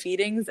to the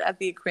feedings at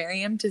the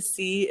aquarium to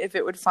see if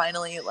it would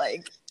finally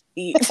like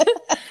eat.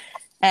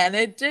 And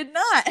it did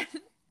not.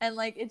 And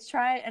like it's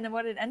tried, and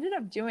what it ended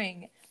up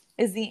doing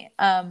is the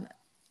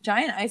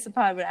giant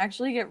isopod would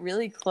actually get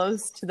really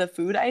close to the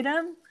food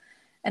item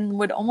and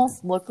would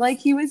almost look like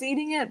he was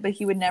eating it, but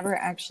he would never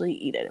actually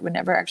eat it. It would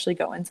never actually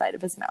go inside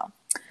of his mouth.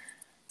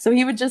 So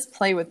he would just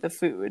play with the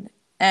food.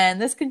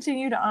 And this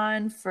continued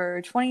on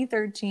for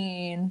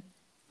 2013.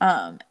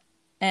 And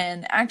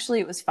actually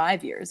it was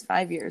 5 years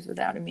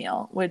without a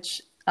meal,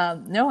 which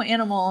no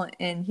animal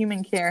in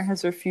human care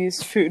has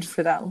refused food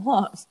for that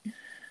long.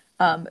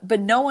 But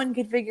no one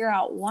could figure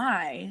out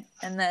why.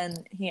 And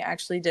then he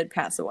actually did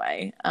pass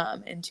away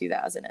in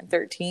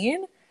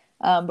 2013.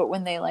 But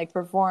when they like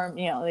performed,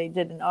 you know, they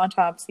did an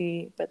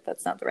autopsy, but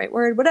that's not the right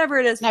word. Whatever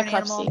it is for an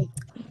animal.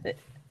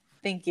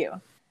 Thank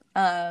you.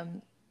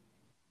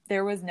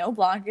 There was no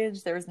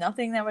blockage. There was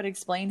nothing that would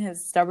explain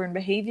his stubborn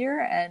behavior,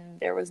 and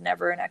there was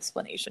never an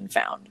explanation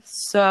found.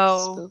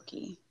 So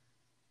spooky.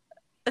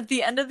 At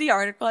the end of the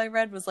article I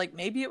read was like,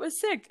 maybe it was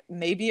sick,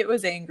 maybe it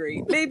was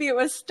angry, maybe it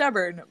was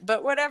stubborn,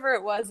 but whatever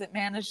it was, it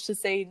managed to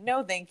say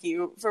no thank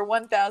you for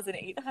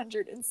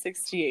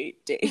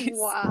 1,868 days.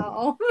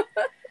 Wow.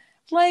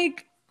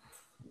 Like,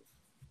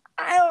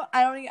 I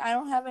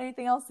don't have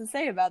anything else to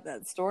say about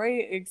that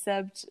story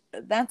except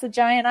that's a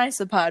giant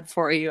isopod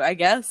for you, I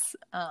guess.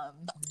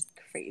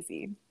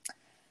 Crazy.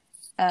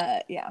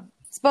 Yeah.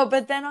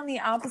 But then on the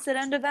opposite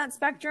end of that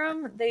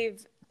spectrum,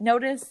 they've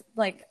noticed,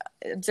 like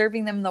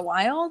observing them in the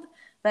wild,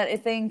 that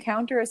if they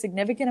encounter a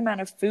significant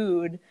amount of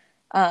food,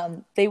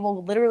 they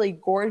will literally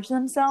gorge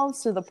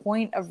themselves to the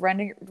point of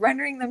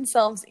rendering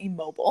themselves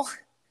immobile.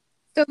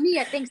 So me,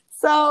 I think.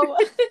 So I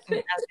was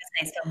gonna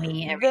say, so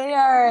me.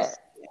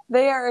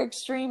 they are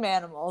extreme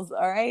animals,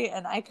 all right?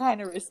 And I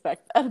kind of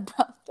respect that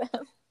about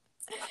them.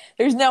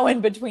 There's no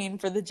in between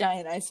for the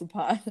giant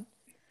isopod.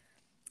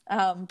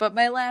 But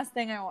my last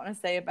thing I want to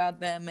say about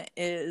them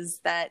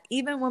is that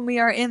even when we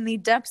are in the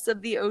depths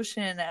of the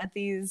ocean at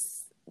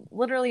these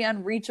literally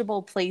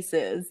unreachable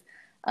places,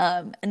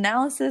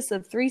 Analysis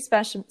of 3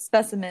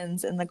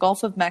 specimens in the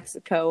Gulf of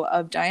Mexico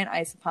of giant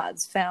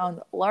isopods found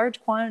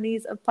large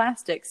quantities of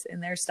plastics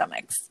in their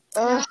stomachs.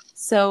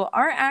 So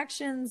our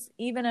actions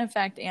even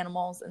affect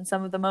animals in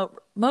some of the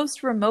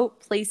most remote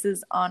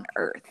places on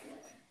Earth.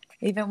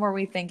 Even where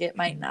we think it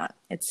might not,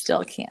 it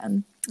still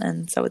can.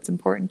 And so it's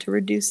important to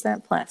reduce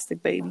that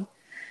plastic, baby.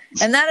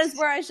 And that is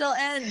where I shall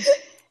end.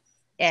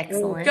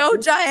 Excellent. Go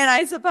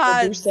giant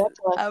isopods. Plastic,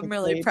 I'm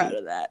really baby. proud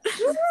of that.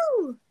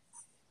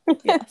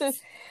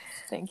 Yes.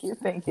 Thank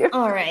you.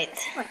 All right.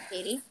 Come on,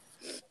 Katie.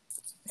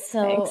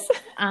 So Thanks.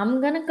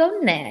 I'm going to go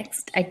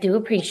next. I do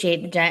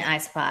appreciate the giant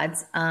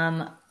isopods.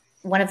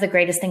 One of the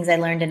greatest things I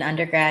learned in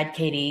undergrad,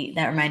 Katie,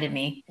 that reminded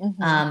me,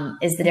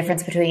 is the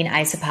difference between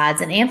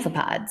isopods and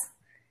amphipods.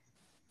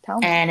 Tell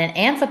me. And an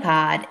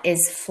amphipod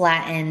is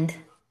flattened.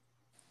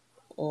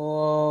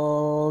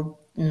 I'm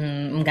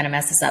going to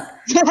mess this up.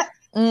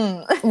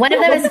 One of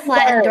them is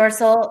flattened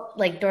dorsal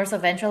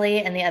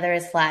ventrally, and the other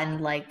is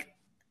flattened like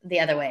the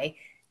other way.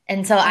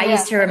 And so I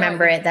used to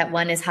remember it that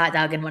one is hot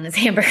dog and one is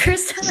hamburger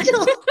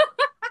style.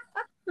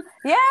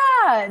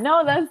 Yeah,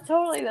 no, that's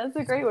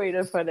a great way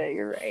to put it.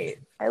 You're right.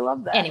 I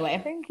love that.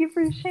 Anyway. Thank you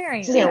for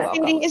sharing. You're that.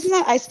 welcome. Katie, isn't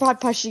that isopod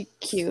plushie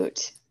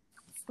cute?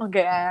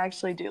 Okay, I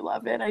actually do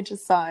love it. I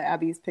just saw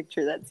Abby's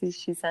picture that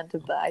she sent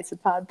of the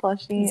isopod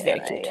plushie. It's very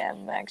and cute. I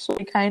am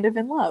actually kind of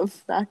in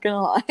love, not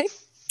gonna lie.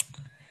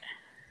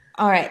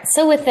 All right.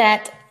 So with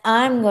that,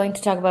 I'm going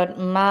to talk about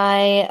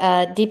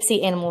my deep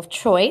sea animal of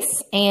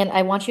choice. And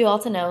I want you all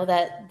to know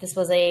that this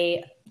was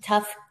a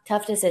tough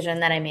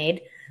decision that I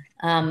made.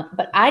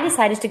 But I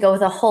decided to go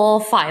with a whole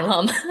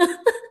phylum.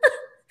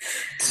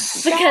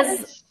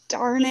 Because,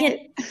 Darn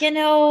it.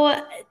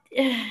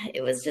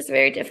 it was just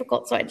very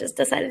difficult. So I just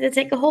decided to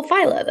take a whole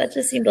phyla. That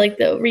just seemed like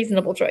the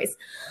reasonable choice.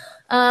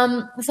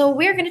 So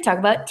we're going to talk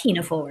about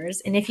ctenophores.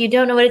 And if you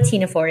don't know what a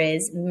ctenophore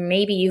is,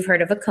 maybe you've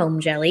heard of a comb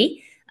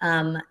jelly.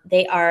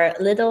 They are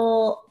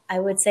little, I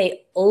would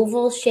say,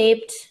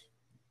 oval-shaped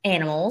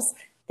animals.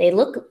 They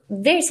look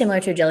very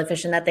similar to a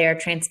jellyfish in that they are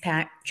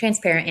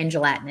transparent and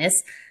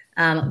gelatinous,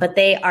 but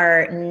they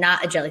are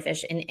not a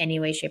jellyfish in any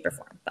way, shape, or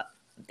form. But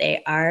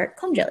they are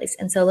comb jellies,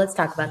 and so let's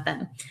talk about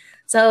them.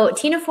 So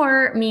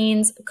ctenophore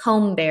means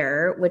comb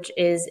bearer, which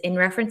is in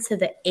reference to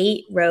the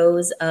 8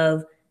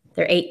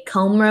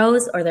 comb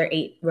rows or their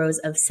 8 rows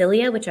of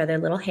cilia, which are their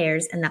little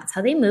hairs, and that's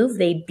how they move.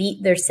 They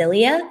beat their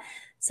cilia,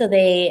 so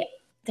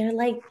they're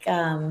like,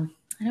 I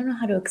don't know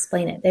how to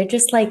explain it. They're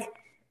just like,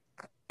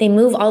 they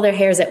move all their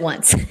hairs at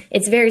once.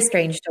 It's very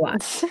strange to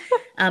watch,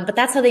 but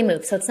that's how they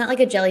move. So it's not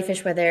like a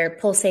jellyfish where they're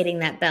pulsating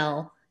that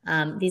bell.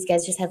 These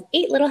guys just have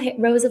 8 little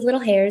rows of little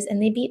hairs,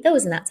 and they beat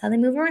those, and that's how they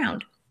move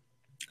around.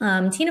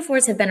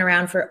 Ctenophores have been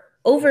around for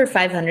over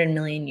 500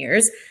 million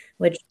years,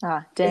 which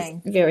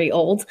Dang. is very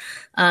old.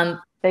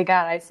 They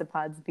got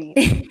isopods beat.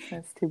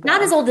 That's too bad.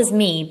 Not as old as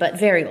me, but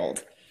very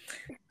old.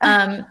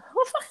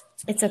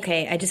 It's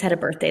okay. I just had a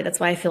birthday. That's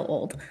why I feel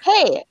old.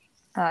 Hey,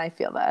 I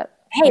feel that.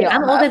 Hey, We all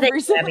I'm older have than you,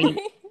 recently.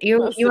 Abby.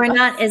 You are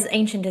not as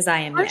ancient as I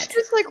am aren't yet.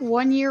 you just like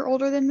 1 year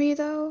older than me,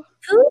 though?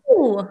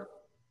 Ooh.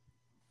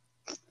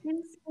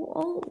 I'm so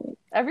old.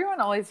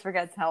 Everyone always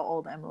forgets how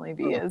old Emily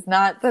B is.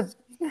 Not that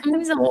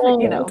I'm so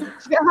old.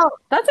 That's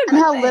a And good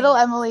how thing. little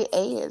Emily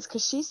A is,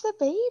 because she's the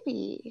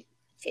baby.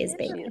 She is She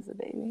baby. is a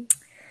baby.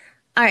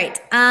 All right.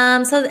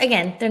 So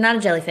again, they're not a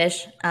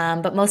jellyfish,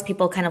 but most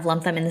people kind of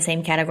lump them in the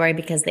same category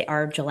because they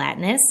are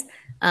gelatinous.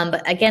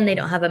 But again, they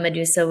don't have a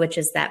medusa, which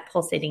is that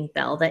pulsating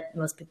bell that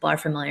most people are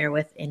familiar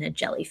with in a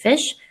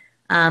jellyfish.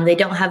 They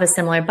don't have a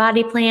similar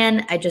body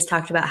plan. I just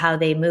talked about how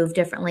they move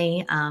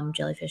differently.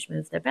 Jellyfish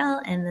move their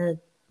bell, and the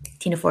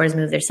ctenophores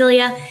move their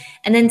cilia.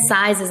 And then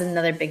size is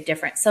another big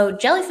difference. So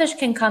jellyfish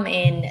can come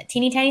in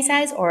teeny tiny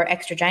size or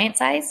extra giant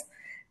size.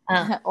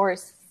 Or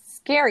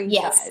scary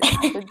Yes.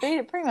 size. But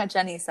pretty much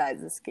any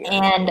size is scary.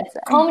 I And would say.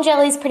 comb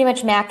jellies pretty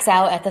much max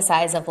out at the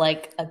size of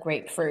like a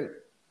grapefruit,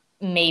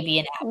 maybe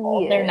an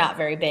apple. Yeah. They're not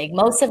very big.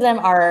 Most of them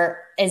are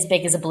as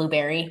big as a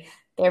blueberry.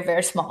 They're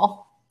very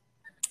small.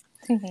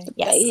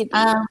 Yes. Baby.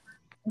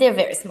 They're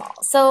very small.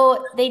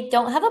 So they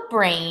don't have a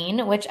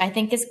brain, which I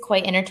think is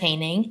quite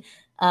entertaining.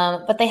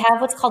 But they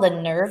have what's called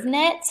a nerve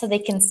net, so they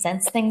can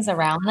sense things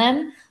around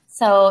them.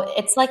 So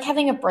it's like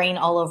having a brain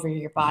all over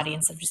your body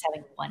instead of just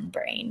having one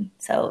brain.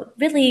 So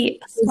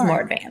really it's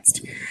more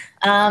advanced.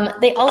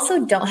 They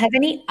also don't have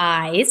any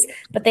eyes,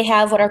 but they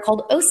have what are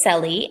called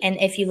ocelli. And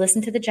if you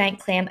listen to the giant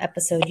clam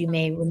episode, you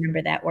may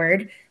remember that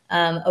word.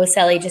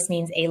 Ocelli just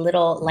means a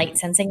little light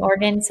sensing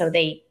organ. So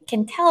they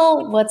can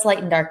tell what's light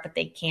and dark, but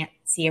they can't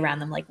see around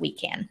them like we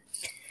can.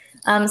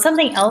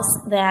 Something else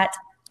that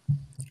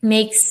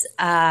makes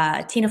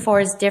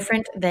ctenophores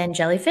different than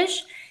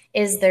jellyfish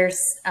is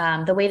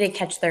the way they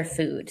catch their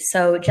food.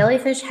 So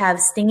jellyfish have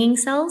stinging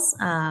cells.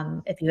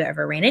 If you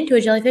ever ran into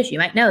a jellyfish, you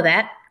might know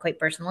that quite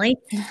personally,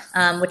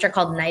 which are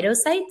called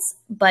cnidocytes.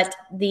 But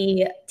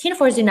the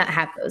ctenophores do not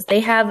have those. They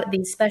have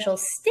these special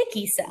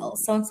sticky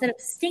cells. So instead of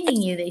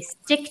stinging you, they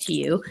stick to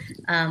you,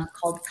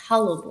 called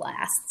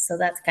colloblasts. So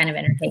that's kind of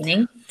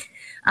entertaining.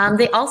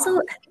 They also,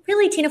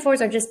 really,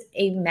 ctenophores are just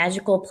a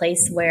magical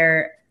place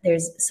where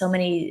there's so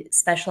many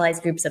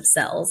specialized groups of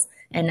cells,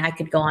 and I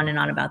could go on and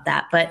on about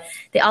that. But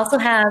they also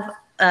have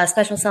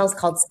special cells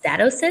called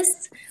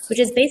statocysts, which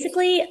is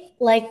basically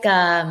like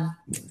a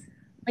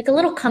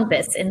little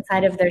compass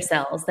inside of their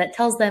cells that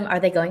tells them, are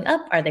they going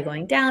up? Are they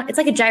going down? It's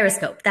like a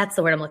gyroscope. That's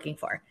the word I'm looking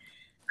for.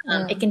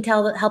 It can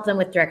help them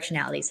with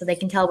directionality. So they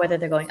can tell whether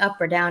they're going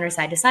up or down or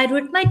side to side,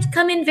 which might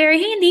come in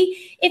very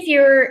handy if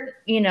you're,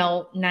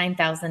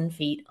 9,000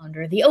 feet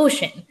under the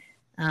ocean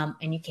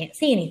and you can't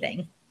see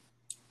anything.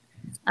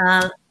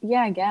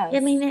 Yeah, I guess. I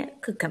mean,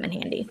 it could come in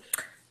handy.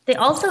 They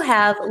also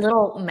have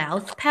little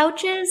mouth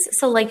pouches,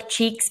 so like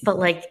cheeks, but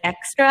like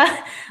extra,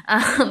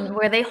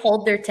 where they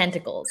hold their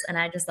tentacles. And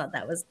I just thought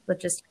that was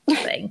just a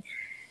thing.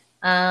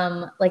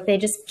 Like they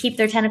just keep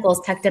their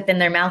tentacles tucked up in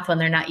their mouth when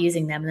they're not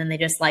using them, and then they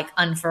just like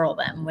unfurl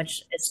them,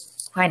 which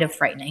is kind of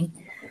frightening.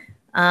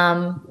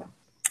 Most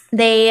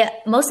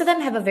of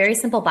them have a very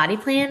simple body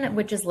plan,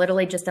 which is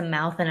literally just a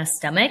mouth and a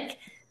stomach.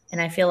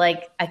 And I feel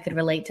like I could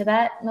relate to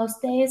that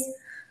most days.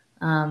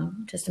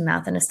 Just a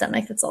mouth and a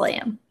stomach. That's all I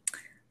am.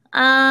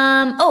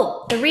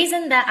 The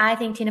reason that I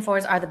think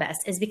ctenophores are the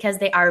best is because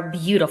they are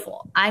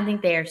beautiful. I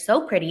think they are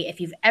so pretty. If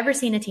you've ever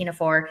seen a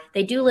ctenophore,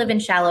 they do live in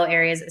shallow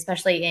areas,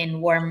 especially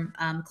in warm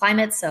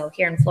climates. So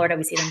here in Florida,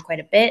 we see them quite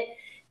a bit.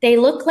 They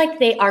look like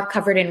they are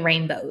covered in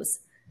rainbows.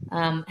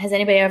 Has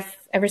anybody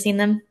ever seen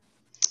them?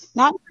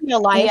 Not in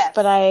real life, Yes.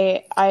 but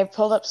I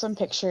pulled up some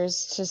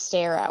pictures to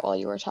stare at while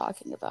you were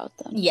talking about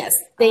them. Yes.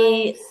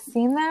 I've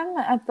seen them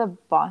at the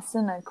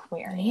Boston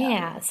Aquarium.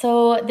 Yeah,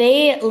 so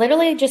they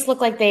literally just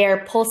look like they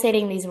are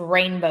pulsating these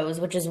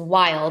rainbows, which is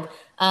wild.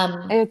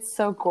 It's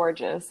so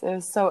gorgeous. I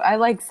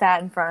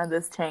sat in front of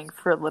this tank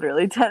for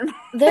literally 10 minutes.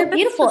 They're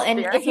beautiful. And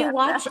staring if you at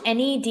watch them.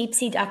 any deep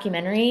sea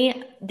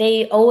documentary,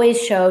 they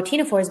always show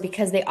ctenophores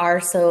because they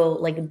are so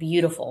like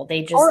beautiful.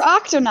 They just Or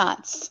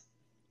octonauts.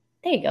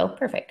 there you go,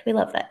 perfect. We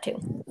love that too.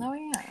 Oh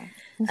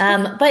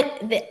yeah.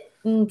 But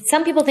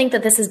some people think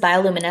that this is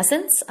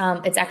bioluminescence.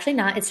 It's actually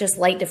not. It's just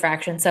light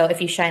diffraction. So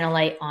if you shine a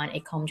light on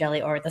a comb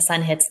jelly or the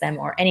sun hits them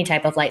or any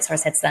type of light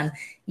source hits them,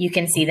 you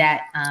can see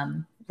that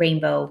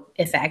rainbow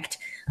effect.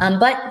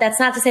 But that's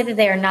not to say that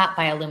they are not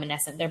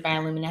bioluminescent. Their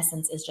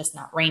bioluminescence is just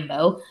not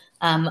rainbow.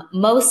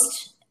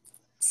 Most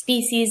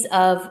species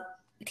of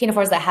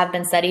ctenophores that have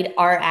been studied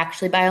are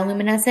actually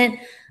bioluminescent.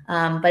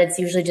 But it's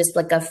usually just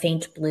like a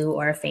faint blue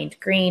or a faint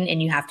green,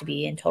 and you have to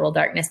be in total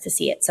darkness to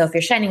see it. So if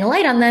you're shining a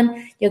light on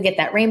them, you'll get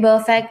that rainbow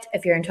effect.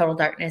 If you're in total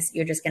darkness,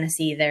 you're just going to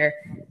see their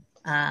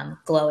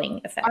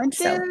glowing effect. Aren't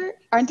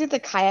there the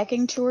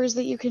kayaking tours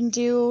that you can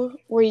do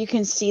where you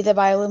can see the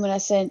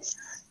bioluminescent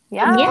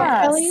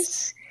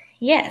jellies?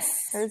 Yes.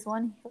 There's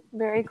one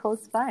very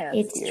close by us.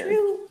 It's here.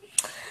 true.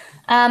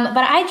 But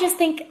I just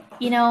think,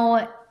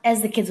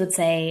 as the kids would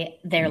say,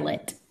 they're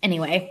lit.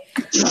 Anyway,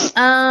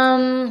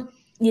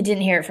 you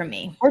didn't hear it from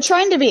me. We're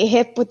trying to be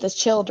hip with the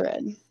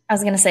children. I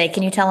was going to say,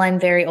 can you tell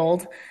I'm very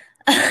old?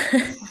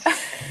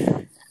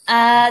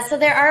 So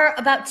there are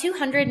about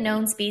 200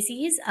 known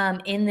species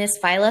in this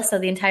phyla. So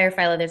the entire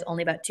phyla, there's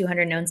only about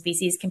 200 known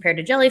species compared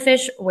to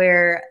jellyfish,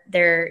 where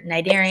they're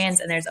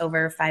cnidarians, and there's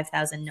over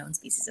 5,000 known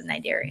species of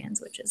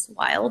cnidarians, which is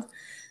wild.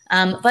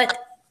 But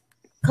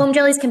comb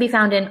jellies can be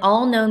found in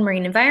all known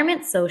marine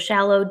environments, so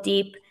shallow,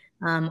 deep,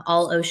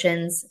 all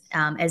oceans,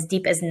 as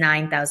deep as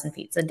 9,000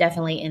 feet. So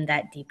definitely in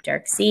that deep,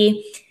 dark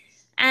sea.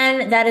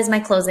 And that is my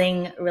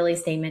closing really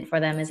statement for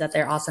them, is that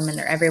they're awesome and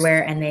they're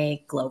everywhere and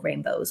they glow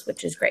rainbows,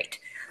 which is great.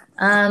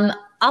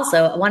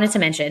 Also, I wanted to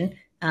mention,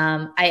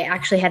 I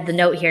actually had the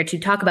note here to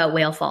talk about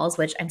whale falls,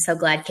 which I'm so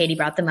glad Katie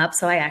brought them up.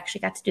 So I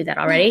actually got to do that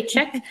already.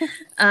 Check.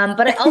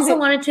 But I also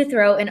wanted to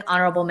throw an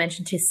honorable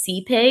mention to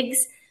sea pigs.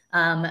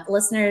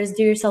 Listeners,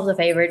 do yourselves a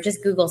favor.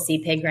 Just Google sea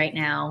pig right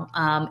now.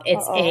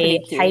 It's a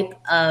type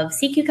of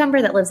sea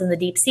cucumber that lives in the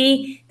deep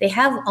sea. They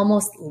have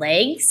almost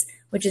legs,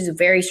 which is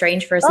very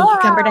strange for a sea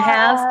cucumber to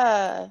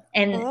have.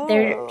 And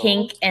they're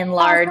pink and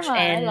large,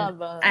 and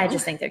I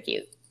just think they're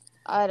cute.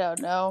 I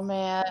don't know,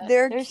 man.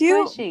 They're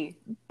cute, squishy.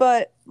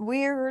 but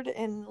weird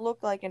and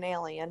look like an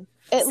alien.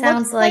 It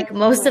Sounds looks like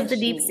most of the squishy.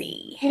 deep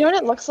sea. You know what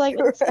it looks like? It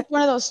looks like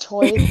one of those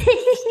toys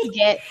you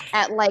get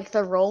at like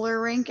the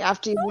roller rink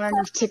after you won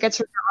enough tickets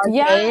for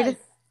the arcade.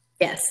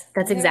 Yes,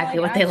 that's exactly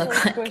what they look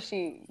like.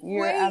 Squishy.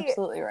 You're Wait.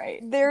 absolutely right.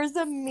 There's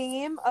a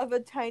meme of a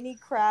tiny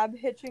crab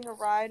hitching a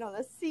ride on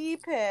a sea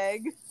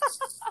pig.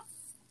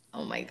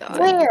 Oh my god.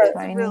 Where? It's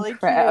Tiny really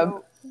crab.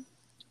 cute.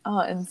 Oh,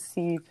 and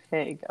sea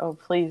pig. Oh,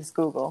 please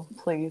Google,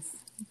 please.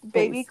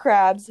 Baby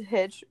crabs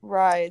hitch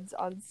rides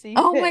on sea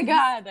Oh pigs. my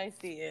god, I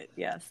see it.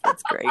 Yes,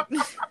 that's great.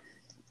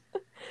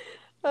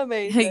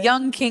 Amazing.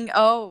 Young king.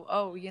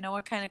 Oh, you know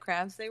what kind of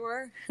crabs they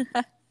were?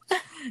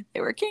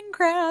 They were king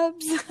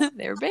crabs.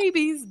 They were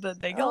babies,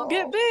 but they gonna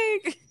get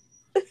big.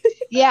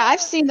 Yeah, I've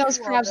seen those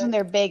Love crabs when it.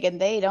 they're big,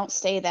 and they don't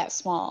stay that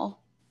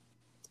small.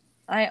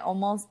 I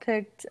almost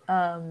picked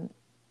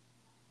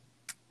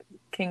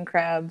king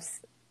crabs,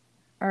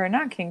 or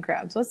not king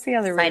crabs. What's the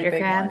other really Spider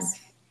big crabs. one?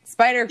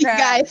 Spider crabs.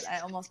 Guys. I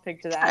almost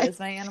picked that as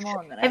my animal,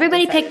 and then I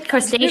Everybody decided picked not to.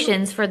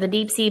 crustaceans for the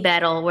deep sea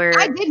battle, where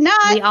I did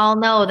not. we all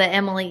know that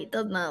Emily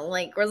does not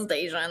like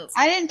crustaceans.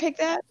 I didn't pick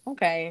that.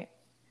 Okay,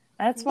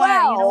 that's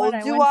why you know what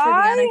I do went for the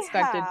I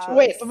unexpected have- choice.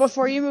 Wait, but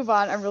before you move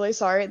on, I'm really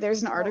sorry.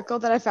 There's an article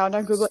that I found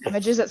on Google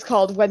Images that's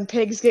called "When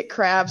Pigs Get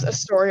Crabs: A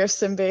Story of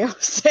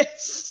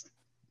Symbiosis."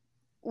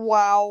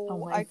 Wow. Oh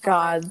my iconic.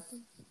 god,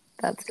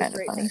 that's It's a kind of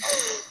great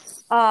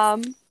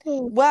funny. name.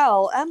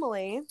 Well,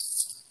 Emily,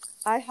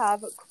 I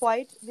have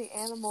quite the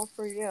animal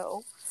for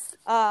you.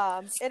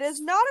 It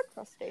is not a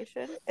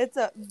crustacean. It's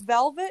a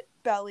velvet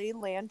belly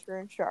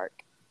lantern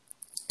shark.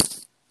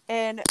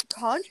 And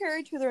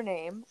contrary to their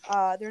name,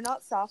 they're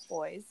not soft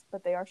boys,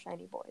 but they are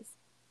shiny boys.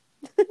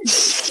 I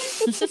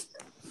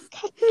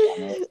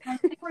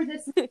think we're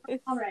this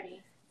already.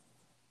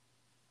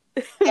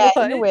 Yeah,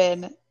 What? you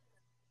win.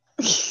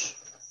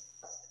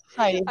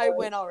 Hi, I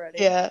win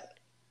already. Yeah.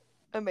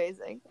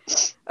 Amazing.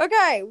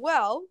 Okay,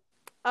 well,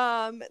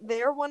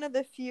 they are one of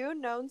the few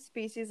known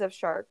species of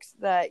sharks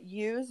that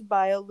use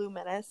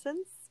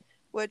bioluminescence,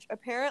 which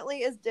apparently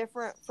is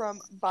different from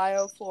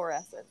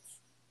biofluorescence.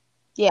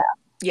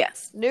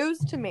 Yes. News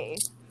to me.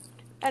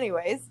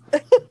 Anyways,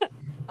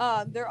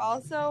 they're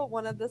also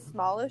one of the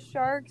smallest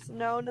sharks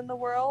known in the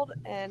world,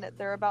 and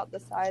they're about the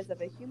size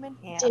of a human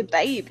hand. Hey,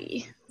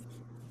 baby.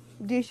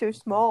 They're so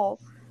small.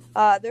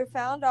 They're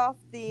found off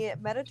the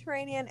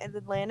Mediterranean and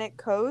Atlantic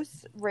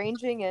coasts,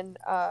 ranging in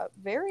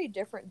very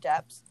different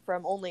depths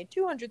from only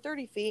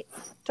 230 feet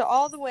to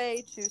all the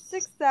way to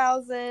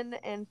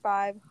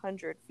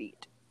 6,500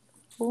 feet.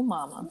 Oh,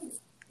 mama.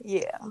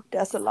 Yeah,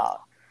 that's a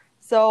lot.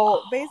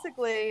 So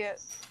basically,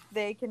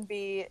 they can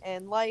be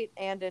in light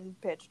and in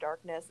pitch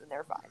darkness, and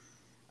they're fine.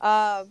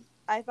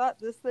 I thought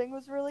this thing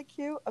was really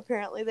cute.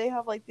 Apparently, they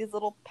have like these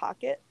little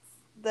pockets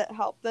that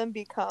help them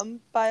become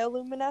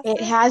bioluminescent.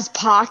 It has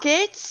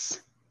pockets?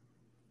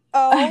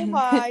 Oh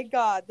my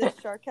god, this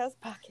shark has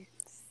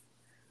pockets.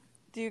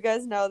 Do you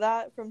guys know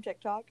that from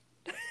TikTok?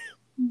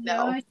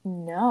 No.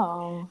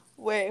 No.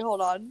 Wait,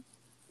 hold on.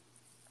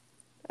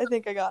 I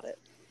think I got it.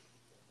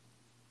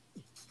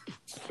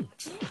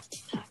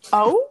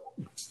 Oh?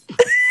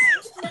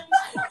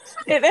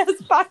 It has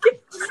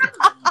pockets.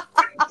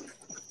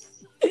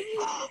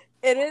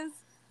 It is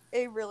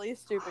a really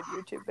stupid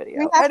YouTube We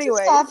video. have Anyway,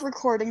 to stop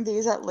recording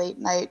these at late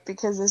night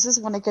because this is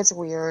when it gets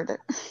weird.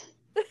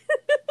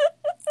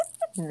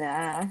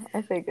 Nah,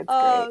 I think it's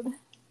great.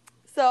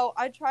 So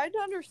I tried to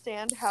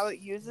understand how it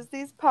uses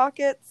these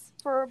pockets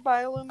for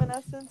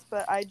bioluminescence,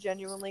 but I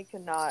genuinely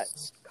cannot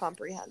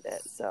comprehend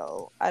it.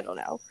 So I don't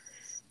know.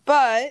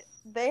 But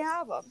they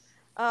have them.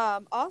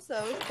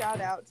 Also, shout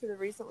out to the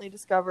recently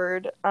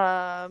discovered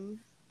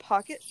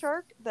pocket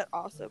shark that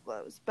also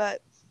glows.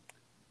 But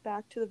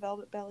back to the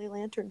velvet belly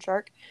lantern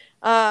shark.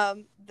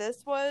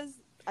 This was,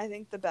 I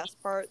think, the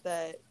best part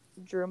that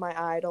drew my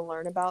eye to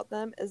learn about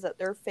them is that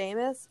they're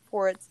famous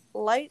for its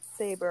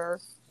lightsaber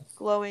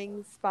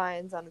glowing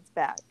spines on its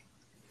back.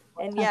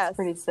 And That's yes,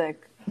 pretty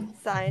sick.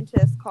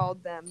 scientists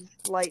called them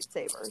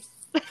lightsabers.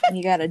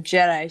 You got a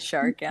Jedi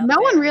shark out No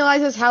there. one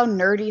realizes how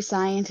nerdy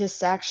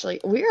scientists actually.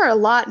 We are a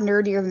lot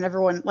nerdier than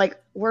everyone.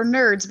 Like, we're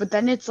nerds, but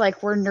then it's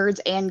like we're nerds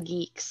and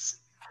geeks.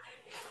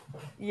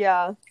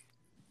 Yeah,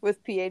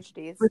 with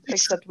PhDs,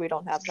 except we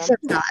don't have them.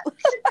 Except not.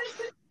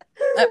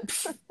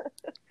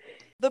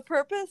 The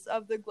purpose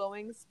of the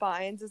glowing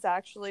spines is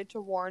actually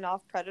to warn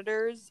off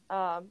predators.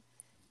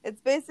 It's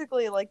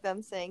basically like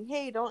them saying,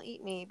 "Hey, don't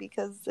eat me,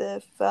 because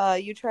if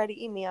you try to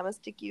eat me, I'm gonna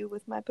stick you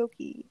with my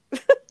pokey."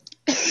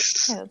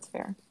 Yeah, that's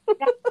fair.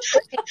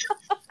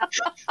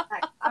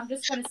 I'm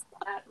just gonna say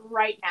that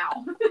right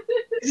now.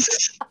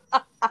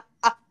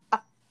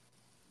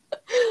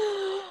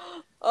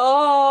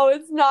 Oh,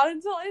 it's not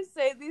until I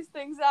say these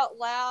things out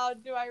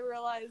loud do I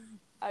realize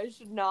I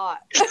should not.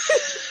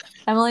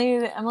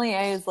 Emily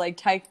A is like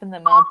typing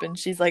them up, and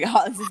she's like,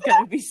 "Oh, this is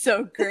gonna be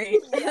so great."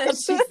 And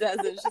she says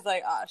it. She's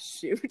like, "Oh,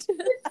 shoot."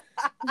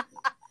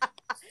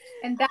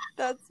 And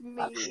That's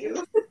me.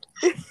 What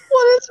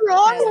is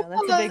wrong I know,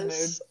 with that's a big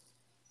us?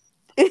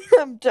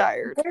 I'm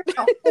tired. there's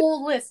a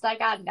whole list I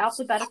got in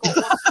alphabetical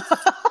order.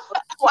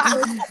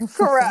 Wow.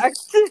 Correct.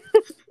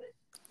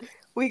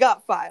 We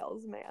got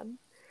files, man.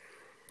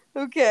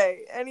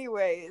 Okay,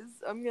 anyways,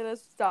 I'm gonna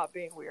stop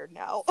being weird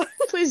now.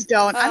 Please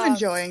don't. I'm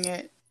enjoying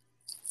it.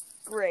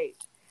 Great.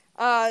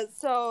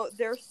 So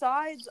their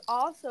sides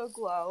also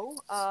glow,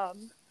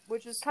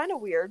 which is kind of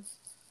weird.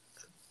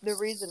 The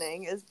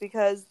reasoning is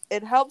because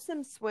it helps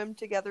them swim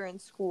together in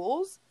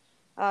schools,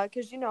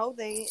 because, you know,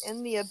 they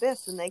in the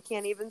abyss and they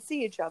can't even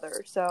see each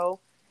other. So,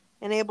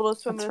 and able to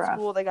swim That's in a rough.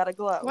 school, they gotta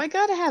glow. Why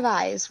gotta have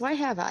eyes? Why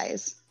have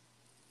eyes?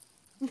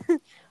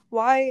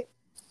 Why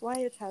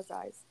it has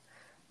eyes.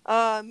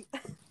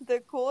 The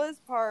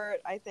coolest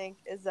part, I think,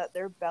 is that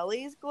their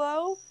bellies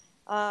glow,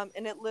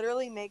 and it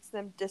literally makes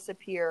them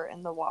disappear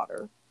in the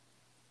water.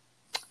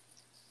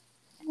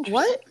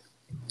 What?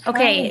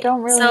 Okay, I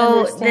don't really so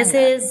understand this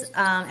that. is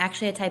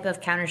actually a type of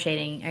counter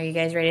shading. Are you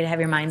guys ready to have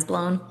your minds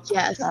blown?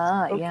 Yes.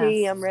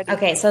 Okay, Yes. I'm ready.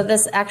 Okay, so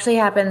this actually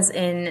happens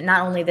in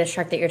not only this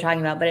shark that you're talking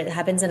about, but it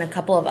happens in a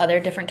couple of other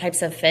different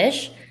types of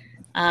fish.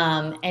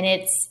 And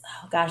it's,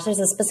 oh gosh, there's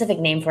a specific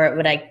name for it,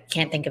 but I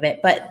can't think of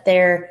it. But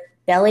their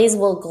bellies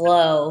will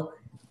glow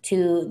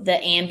to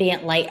the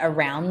ambient light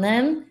around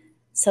them.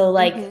 So,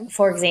 like,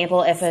 for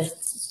example, if a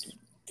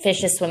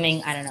fish is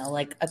swimming, I don't know,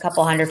 like a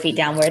couple 100 feet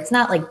down where it's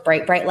not like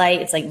bright, bright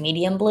light, it's like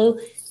medium blue,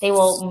 they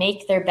will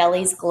make their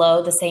bellies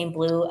glow the same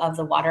blue of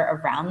the water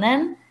around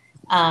them.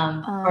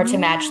 Or to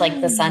match like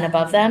the sun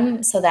above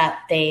them so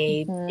that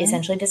they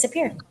essentially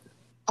disappear.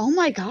 Oh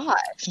my gosh.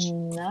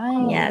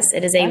 Nice. Yes,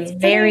 it is a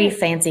very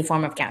fancy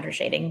form of counter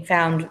shading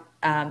found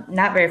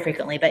not very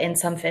frequently, but in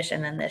some fish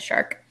and then this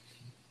shark.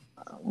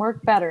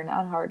 Work better,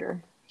 not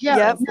harder. Yeah,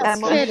 Yep, no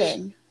Emily.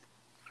 kidding.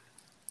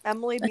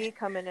 Emily B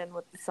coming in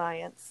with the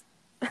science.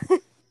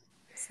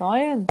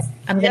 Science.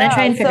 I'm going to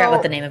try and figure out so-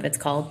 what the name of it's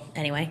called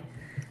anyway.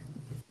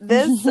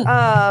 This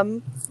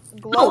Oh,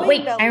 glowing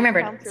wait, belly I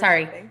remembered. counter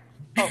Sorry.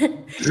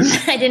 shading.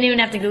 I didn't even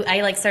have to Google.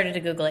 I started to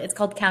Google it. It's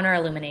called counter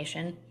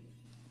illumination.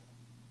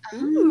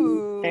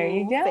 Ooh, There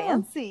you go.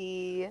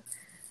 Fancy.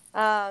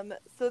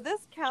 So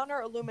this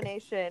counter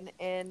illumination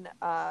in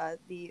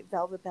the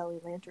velvet belly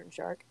lantern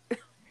shark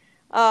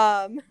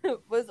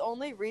was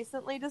only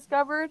recently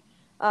discovered,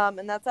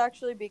 and that's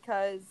actually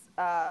because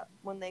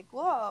when they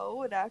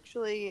glow, it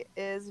actually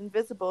is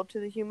invisible to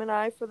the human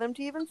eye for them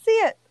to even see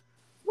it.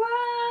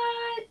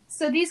 What?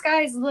 So these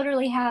guys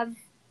literally have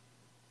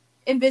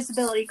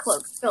invisibility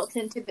cloaks built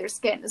into their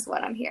skin, is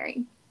what I'm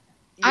hearing.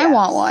 I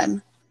want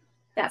one.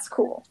 That's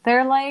cool.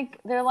 They're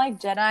like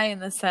Jedi in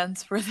the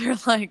sense where they're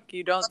like,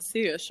 you don't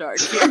see a shark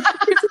here.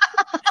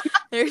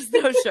 There's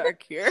no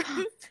shark here.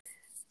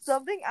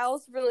 Something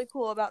else really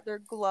cool about their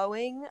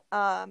glowing,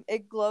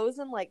 it glows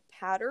in like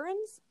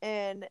patterns,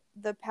 and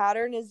the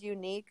pattern is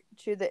unique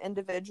to the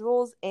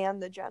individuals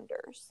and the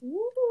genders.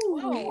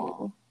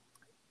 Ooh.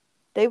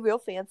 They real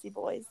fancy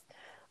boys.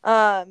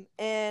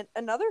 And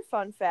another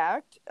fun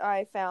fact,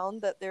 I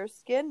found that their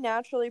skin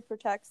naturally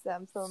protects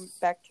them from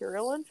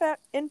bacterial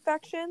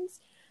infections.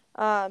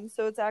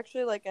 So it's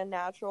actually like a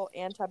natural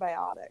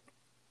antibiotic.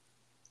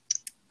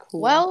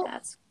 Cool. Well,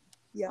 That's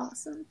Yeah.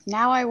 awesome.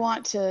 now I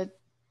want to,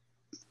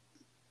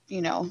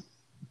 you know,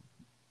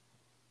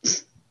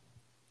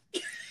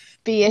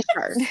 be a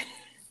shark.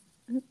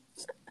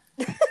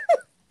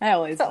 I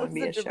always That want to was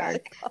be a a shark.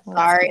 dramatic-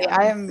 Sorry,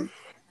 I am.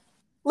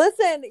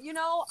 Listen,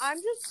 I'm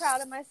just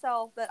proud of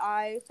myself that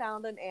I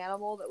found an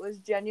animal that was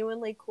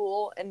genuinely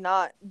cool and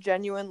not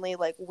genuinely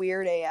like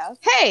weird AF.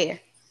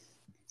 Hey,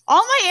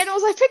 all my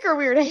animals I pick are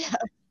weird AF.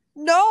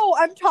 No,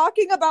 I'm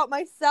talking about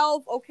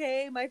myself,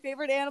 okay? My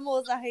favorite animal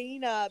is a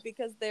hyena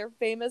because they're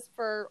famous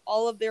for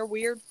all of their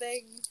weird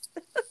things.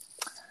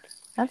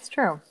 That's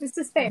true. This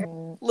is fair.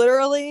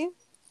 Literally,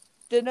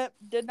 did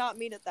not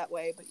mean it that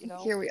way, but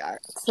Here we are.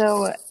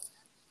 So,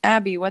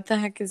 Abby, what the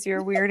heck is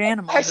your weird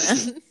animal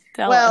then?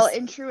 Tell Well, us.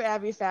 in true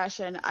Abby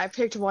fashion, I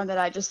picked one that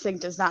I just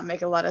think does not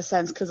make a lot of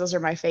sense because those are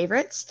my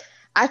favorites.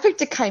 I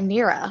picked a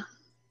chimera.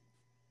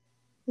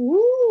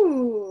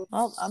 Ooh.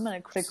 Well, I'm gonna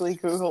quickly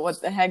Google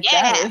what the heck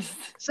Yeah. that is.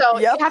 So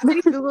Yep. you have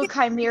to Google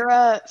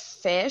chimera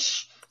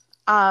fish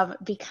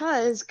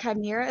because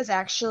chimera is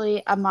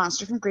actually a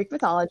monster from Greek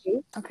mythology.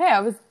 Okay, I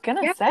was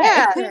gonna say.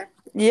 Yeah.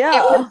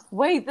 yeah.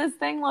 Wait, this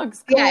thing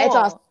looks cool. Yeah, it's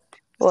awesome.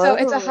 So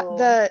it's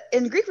Whoa.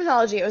 in Greek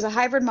mythology, it was a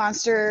hybrid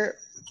monster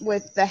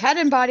with the head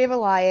and body of a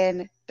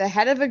lion, the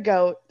head of a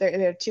goat.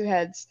 There are two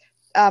heads,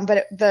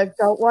 but the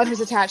goat one was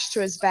attached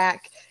to his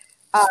back,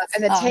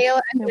 and the tail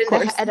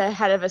and the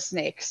head of a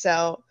snake.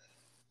 So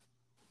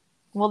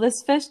Well,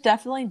 this fish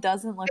definitely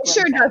doesn't look it like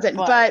sure that, doesn't,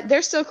 but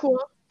they're still cool.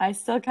 I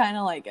still kind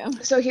of like him.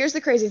 So here's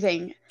the crazy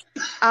thing.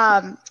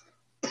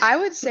 I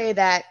would say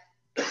that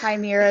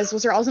chimeras,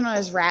 which are also known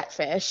as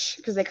ratfish,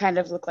 because they kind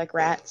of look like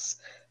rats,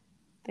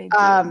 They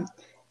do.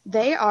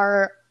 they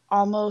are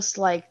almost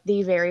like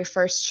the very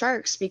first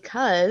sharks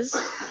because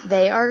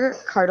they are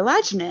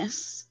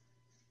cartilaginous.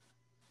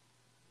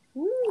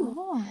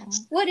 Oh.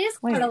 What is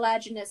Wait.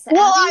 cartilaginous?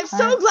 Well, Abby? I'm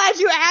so glad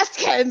you asked,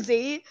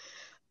 Kenzie.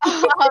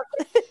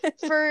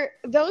 For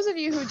those of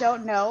you who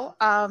don't know,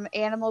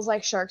 animals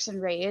like sharks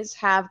and rays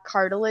have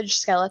cartilage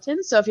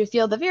skeletons. So if you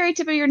feel the very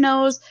tip of your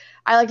nose,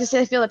 I like to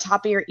say feel the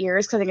top of your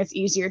ears because I think it's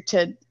easier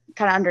to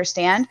kind of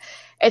understand.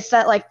 It's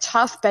that like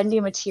tough, bendy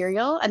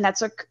material, and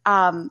that's what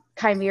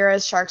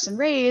chimeras, sharks, and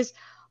rays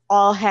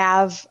all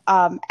have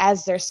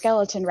as their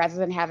skeleton rather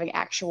than having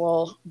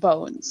actual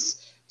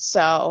bones.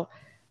 So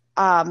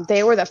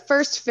they were the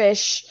first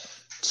fish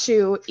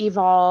to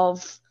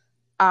evolve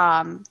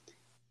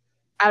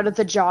out of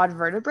the jawed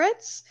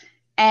vertebrates,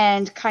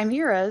 and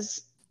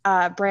chimeras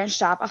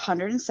branched off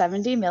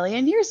 170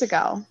 million years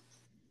ago.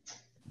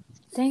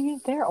 Dang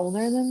it, they're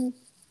older than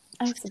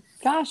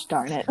gosh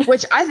darn it.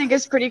 Which I think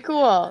is pretty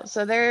cool.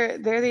 So they're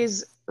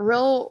these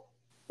real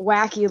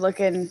wacky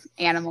looking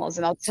animals,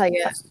 and I'll tell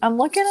you. I'm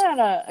looking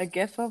at a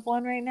GIF of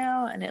one right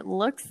now, and it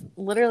looks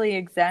literally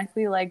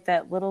exactly like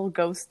that little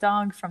ghost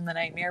dog from The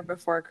Nightmare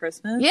Before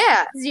Christmas.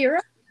 Yeah. Zero?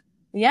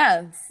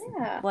 Yes.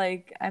 Yeah.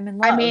 Like, I'm in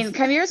love. I mean,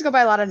 chimeras go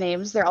by a lot of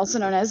names. They're also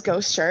known as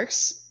ghost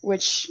sharks,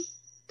 which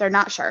they're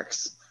not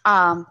sharks.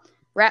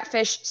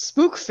 Ratfish,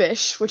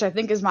 spookfish, which I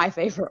think is my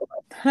favorite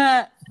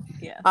one.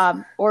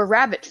 Yeah. Or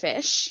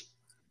rabbitfish.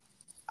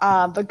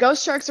 But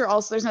ghost sharks are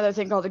also, there's another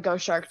thing called a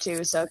ghost shark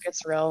too, so it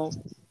gets real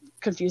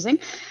confusing.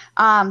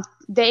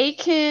 They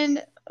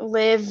can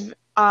live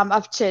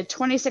up to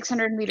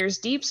 2,600 meters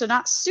deep, so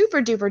not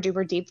super duper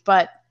duper deep,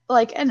 but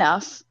like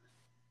enough.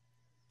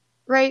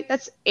 Right?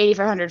 That's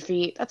 8,500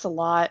 feet. That's a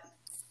lot.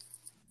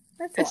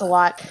 That's a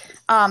lot.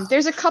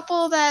 There's a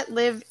couple that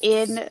live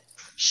in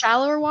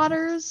shallower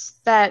waters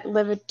that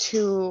live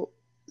to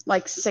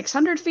like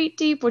 600 feet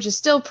deep, which is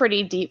still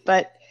pretty deep,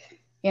 but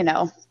you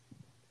know,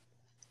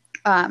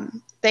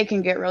 they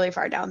can get really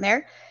far down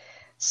there.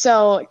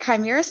 So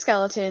chimeras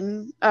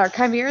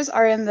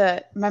are in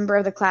the member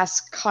of the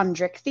class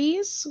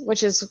Chondrichthyes,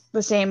 which is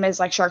the same as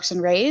like sharks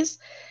and rays.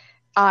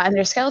 And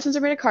their skeletons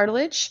are made of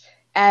cartilage.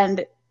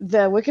 And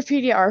the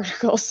Wikipedia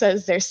article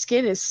says their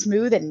skin is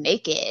smooth and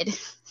naked,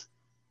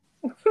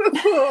 which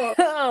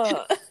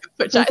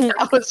I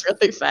thought was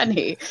really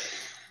funny.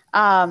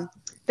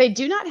 They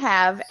do not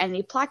have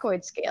any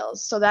placoid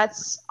scales, so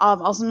that's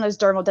also known as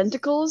dermal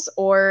denticles,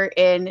 or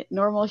in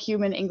normal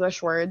human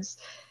English words,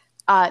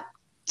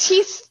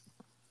 teeth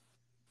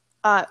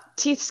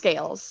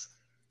scales.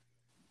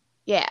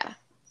 Yeah.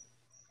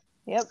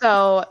 Yep.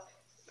 So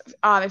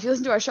if you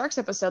listen to our sharks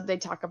episode, they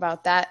talk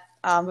about that.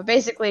 But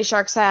basically,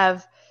 sharks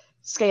have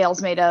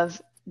scales made of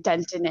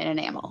dentin and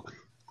enamel.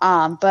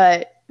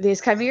 But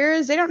these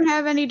chimeras, they don't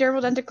have any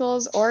dermal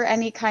denticles or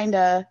any kind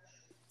of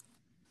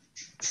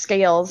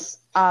scales,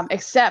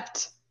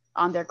 except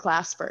on their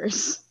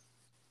claspers.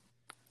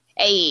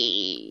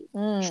 Hey.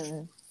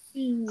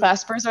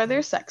 Claspers are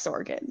their sex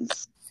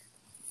organs.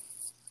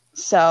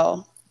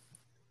 So.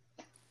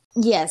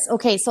 Yes.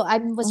 Okay. So I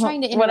was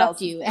trying to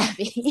interrupt you,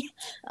 Abby.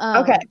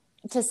 Okay.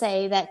 To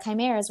say that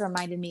chimeras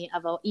reminded me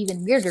of an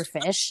even weirder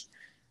fish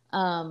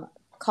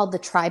called the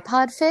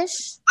tripod fish.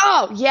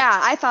 Oh,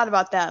 yeah. I thought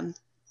about them.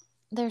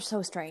 They're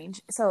so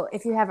strange. So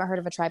if you haven't heard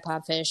of a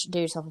tripod fish, do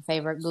yourself a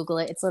favor, Google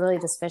it. It's literally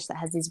this fish that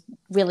has these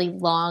really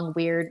long,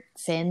 weird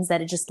fins that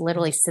it just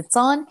literally sits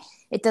on.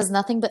 It does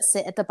nothing but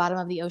sit at the bottom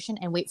of the ocean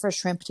and wait for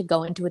shrimp to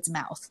go into its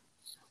mouth.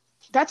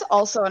 That's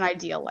also an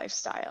ideal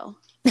lifestyle.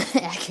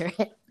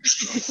 Accurate.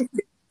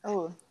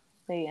 Oh,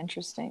 very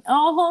interesting.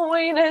 Oh,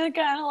 wait, I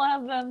kind of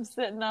love them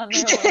sitting on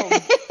their little,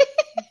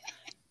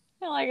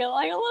 like a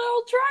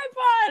little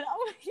tripod.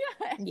 Oh my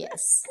god.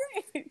 Yes.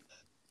 Great.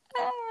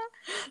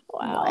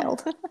 Wow.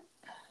 Wild.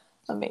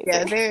 Amazing.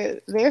 Yeah,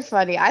 they're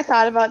funny. I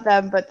thought about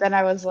them, but then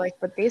I was like,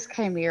 but these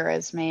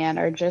chimeras, man,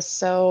 are just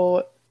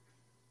so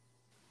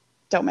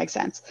don't make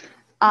sense.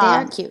 They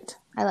are cute.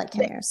 I like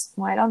chimeras.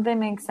 Why don't they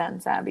make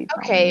sense, Abby?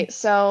 Okay,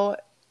 so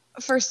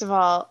first of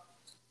all,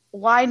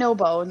 why no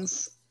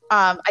bones?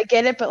 I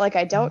get it, but like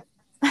I don't.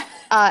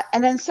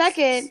 And then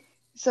second,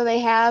 so they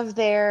have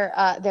their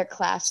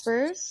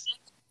claspers,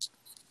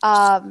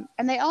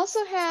 and they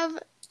also have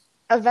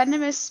a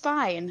venomous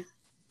spine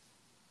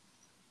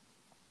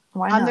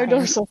on their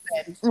dorsal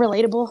fin.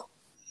 Relatable.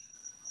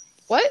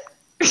 What?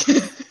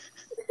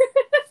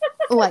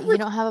 What? You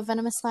don't have a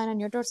venomous spine on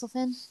your dorsal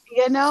fin?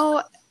 You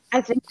know,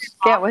 I think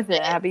Get with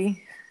it,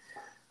 Abby.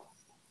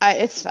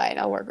 it's fine.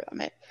 I'll work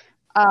on it.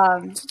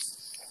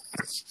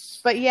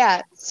 But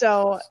yeah,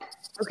 so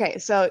okay,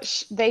 so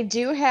they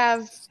do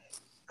have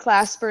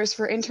claspers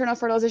for internal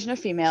fertilization of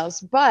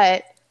females,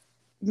 but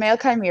male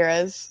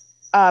chimeras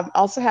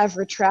also have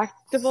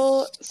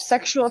retractable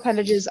sexual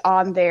appendages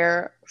on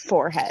their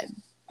forehead.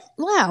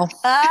 Wow.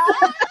 I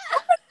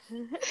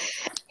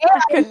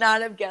could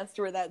not have guessed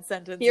where that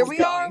sentence Here was we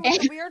going. are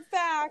with the weird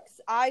facts.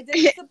 I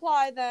didn't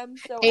supply them,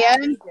 so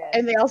Abby did.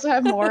 And they also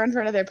have more in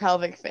front of their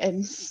pelvic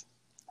fins.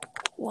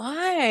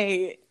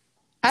 Why?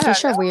 I don't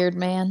Fish are know. weird,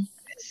 man.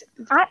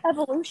 At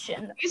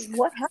evolution,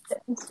 what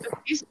happened?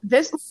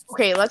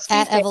 Okay, let's be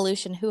At fair.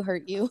 evolution, who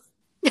hurt you?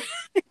 To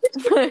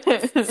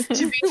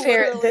be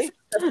fair, this is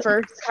the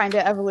first kind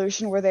of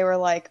evolution where they were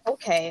like,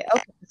 okay,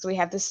 so we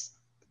have to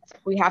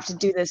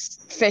do this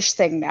fish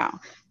thing now.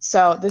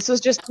 So this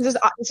was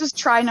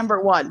try number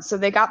 1. So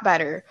they got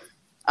better.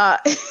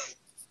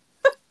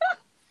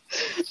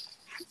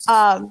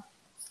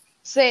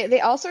 So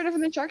they also are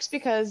different than sharks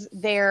because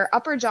their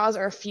upper jaws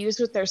are fused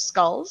with their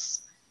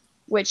skulls,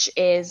 which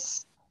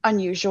is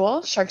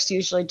unusual. Sharks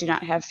usually do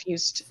not have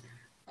fused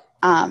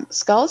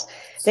skulls.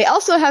 They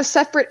also have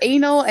separate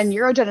anal and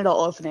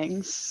urogenital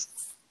openings.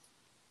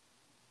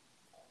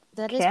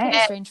 That is Okay. pretty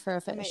strange for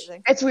a fish.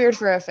 Amazing. It's weird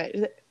for a fish.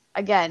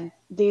 Again,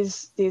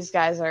 these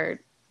guys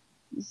are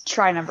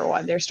try number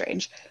 1. They're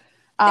strange.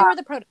 They were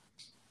the prototype.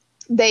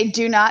 They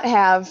do not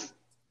have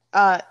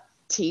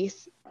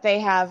teeth. They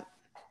have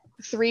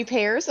 3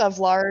 pairs of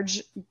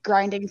large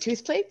grinding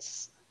tooth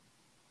plates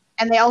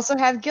And they also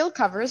have gill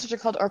covers, which are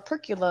called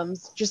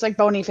operculums, just like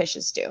bony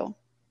fishes do.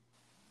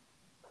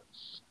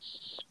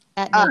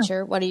 At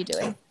nature, what are you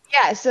doing?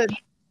 Yeah, so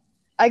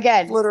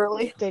again,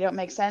 Literally. they don't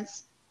make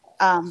sense,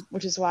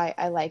 which is why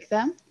I like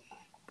them.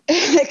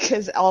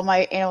 Because all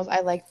my animals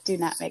I like do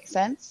not make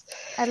sense.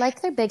 I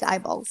like their big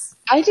eyeballs.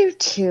 I do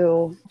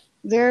too.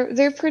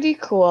 They're pretty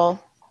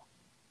cool.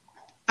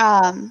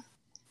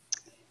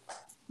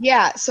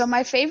 Yeah, so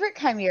my favorite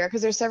chimera,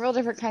 because there's several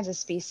different kinds of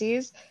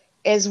species,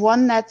 is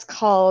one that's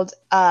called,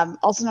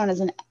 also known as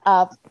an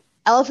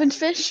elephant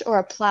fish or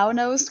a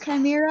plow-nosed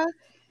chimera.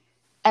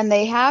 And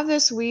they have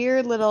this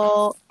weird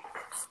little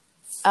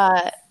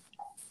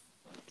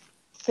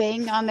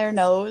thing on their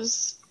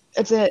nose.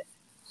 It's a,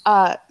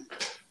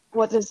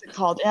 what is it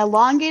called? An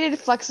elongated,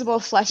 flexible,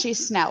 fleshy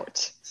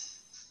snout.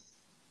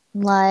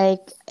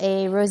 Like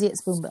a roseate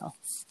spoonbill.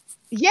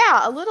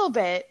 Yeah, a little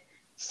bit.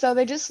 So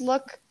they just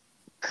look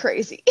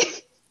crazy.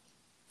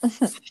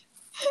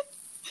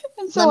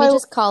 And so Let me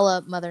just call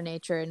up Mother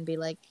Nature and be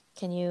like,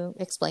 can you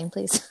explain,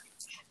 please?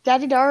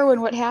 Daddy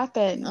Darwin, what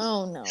happened?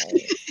 Oh, no.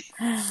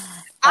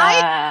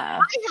 I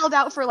held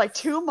out for like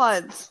 2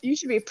 months. You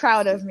should be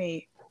proud of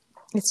me.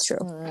 It's true.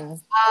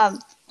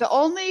 The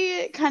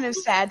only kind of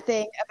sad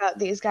thing about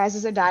these guys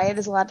as a diet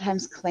is a lot of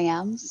times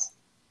clams.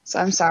 So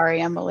I'm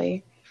sorry,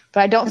 Emily.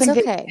 But I don't It's think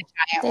okay.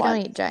 they They don't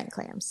eat giant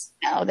clams.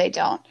 No, they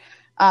don't.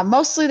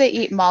 Mostly they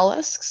eat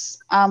mollusks,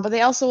 but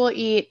they also will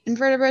eat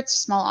invertebrates,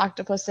 small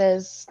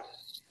octopuses.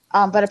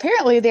 But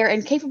apparently they're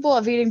incapable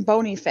of eating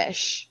bony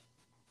fish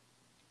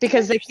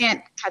because they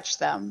can't touch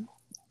them.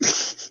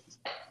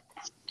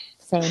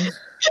 Same.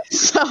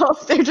 So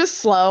they're just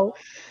slow.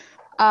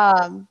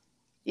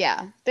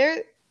 Yeah,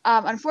 they're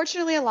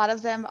unfortunately a lot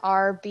of them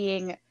are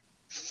being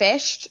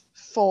fished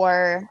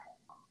for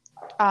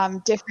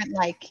different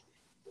like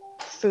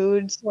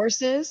food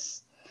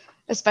sources,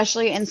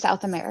 especially in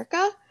South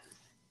America.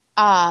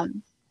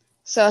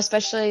 So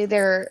especially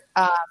they're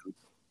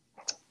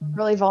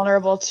really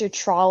vulnerable to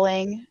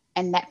trawling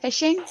and net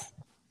fishing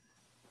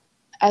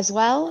as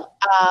well.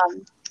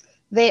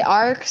 They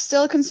are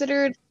still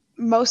considered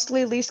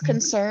mostly least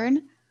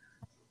concern,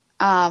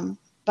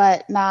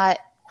 but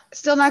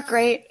still not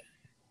great.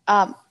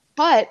 But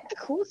the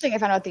cool thing I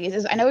found out these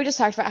is I know we just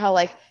talked about how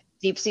like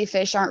deep sea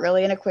fish aren't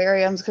really in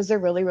aquariums because they're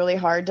really, really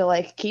hard to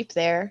like keep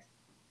there.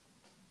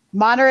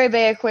 Monterey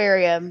Bay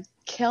Aquarium,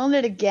 killing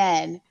it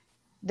again.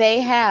 They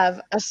have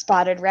a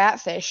spotted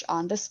ratfish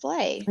on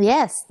display.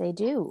 Yes, they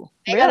do.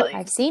 Really?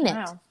 I've seen it.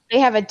 Wow. They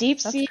have a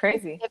deep That's sea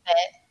crazy. exhibit.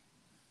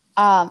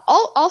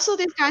 Also,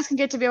 these guys can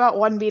get to be about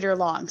 1 meter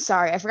long.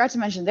 Sorry, I forgot to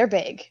mention they're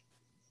big.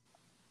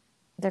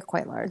 They're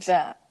quite large.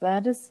 That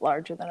is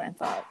larger than I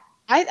thought.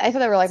 I thought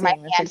they were like my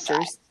Seeing the hand size.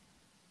 pictures.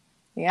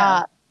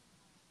 Yeah.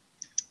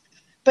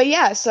 But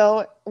yeah,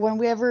 so when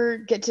we ever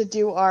get to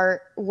do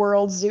our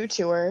World Zoo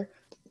tour,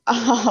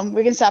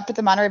 we can stop at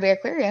the Monterey Bay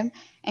Aquarium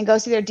and go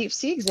see their deep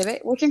sea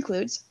exhibit, which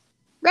includes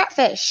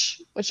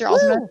ratfish, which are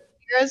also known as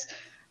chimera's,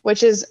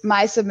 which is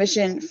my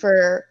submission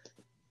for,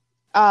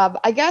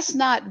 I guess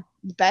not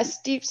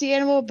best deep sea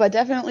animal, but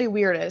definitely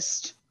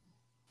weirdest.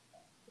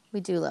 We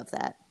do love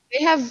that.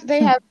 They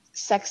have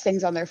sex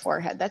things on their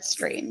forehead. That's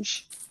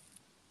strange.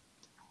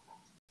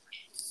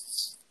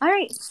 All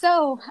right,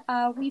 so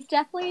we've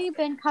definitely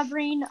been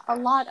covering a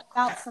lot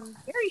about some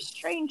very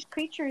strange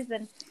creatures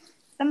and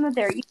some of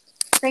their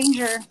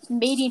stranger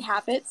mating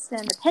habits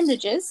and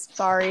appendages.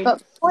 Sorry.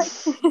 But boy,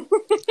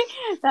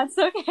 that's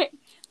okay.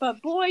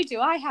 But boy, do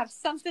I have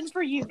something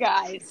for you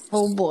guys.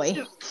 Oh,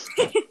 boy.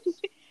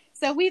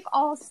 So we've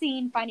all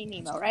seen Finding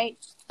Nemo, right?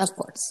 Of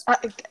course.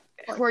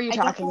 Who are you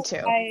talking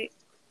to?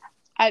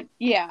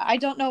 I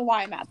don't know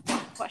why I'm asking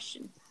that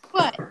question.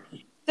 But,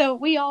 so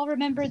we all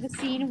remember the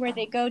scene where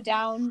they go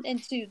down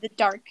into the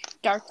dark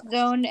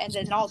zone, and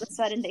then all of a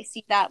sudden they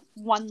see that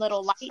one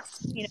little light,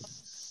 you know.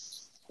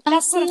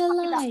 That's what I'm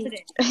talking about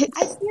today.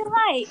 I see a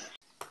light.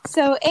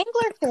 So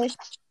anglerfish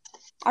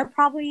are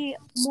probably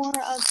more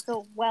of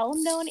the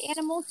well-known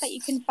animals that you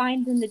can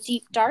find in the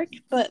deep dark,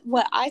 but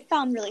what I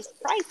found really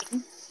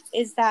surprising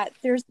is that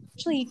there's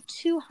actually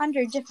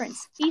 200 different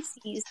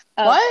species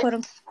of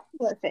quote-unquote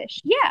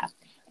anglerfish. Yeah.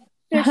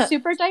 They're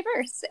super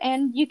diverse,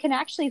 and you can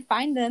actually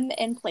find them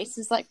in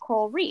places like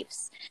coral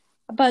reefs.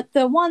 But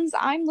the ones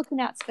I'm looking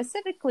at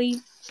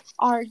specifically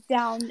are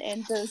down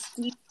in those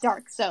deep,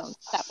 dark zones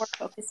that we're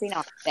focusing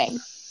on today.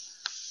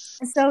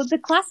 So the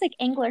classic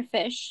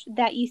anglerfish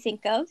that you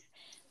think of,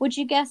 would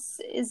you guess,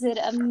 is it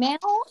a male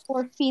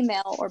or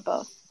female or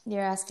both?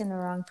 You're asking the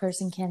wrong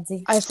person,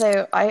 Kenzie. I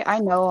say I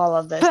know all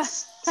of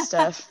this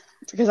stuff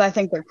because I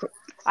think they're cool.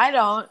 I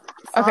don't.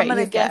 So Okay, I'm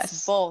gonna you guess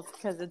guess. both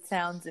because it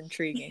sounds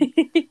intriguing.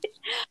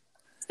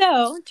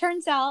 So,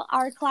 turns out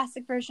our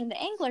classic version of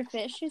the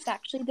anglerfish is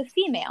actually the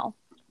female.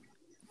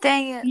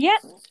 Dang it. Yep.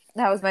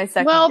 That was my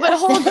second Well, but guess.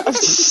 hold on.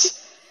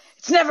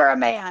 It's never a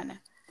man.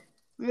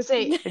 I'm gonna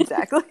say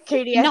Exactly.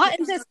 Katie. Not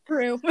in this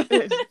crew.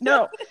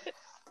 No.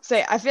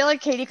 Say, I feel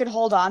like Katie could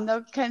hold on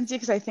though, Kenzie,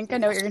 because I think I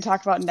know what you're gonna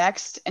talk about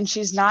next, and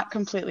she's not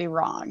completely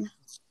wrong.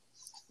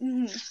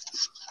 Mm-hmm.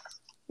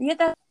 Yeah,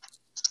 that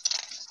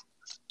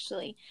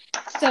actually.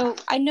 So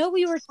I know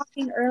we were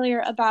talking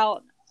earlier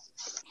about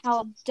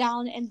how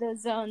down in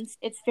those zones,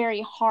 it's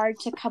very hard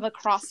to come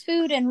across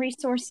food and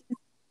resources.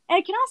 And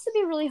it can also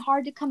be really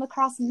hard to come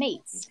across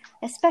mates,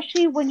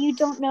 especially when you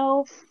don't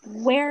know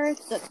where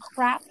the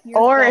crap you're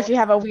Or going. if you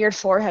have a weird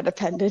forehead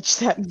appendage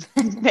that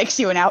makes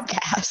you an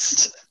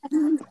outcast.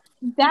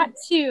 That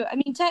too. I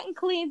mean,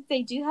 technically,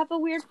 they do have a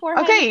weird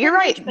forehead. Okay, you're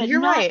right. But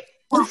You're right.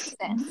 Not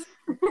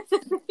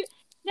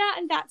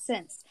in that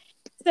sense.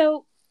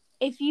 So,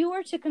 if you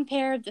were to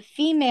compare the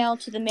female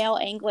to the male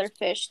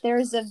anglerfish,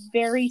 there's a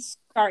very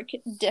stark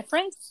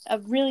difference, a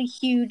really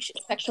huge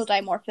sexual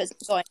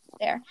dimorphism going on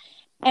there.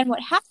 And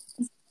what happens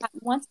is that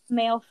once the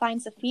male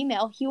finds a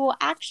female, he will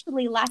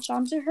actually latch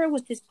onto her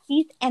with his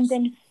teeth and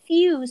then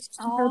fuse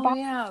to her body.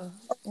 Yeah.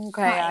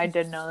 Okay, I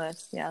did know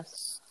this.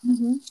 Yes.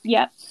 Mm-hmm.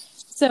 Yep.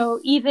 So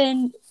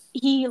even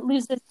he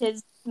loses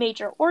his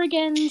major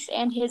organs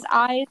and his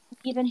eyes,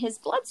 even his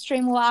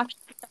bloodstream will actually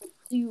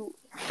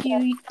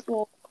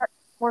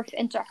morph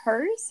into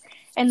hers,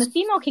 and the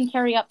female can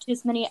carry up to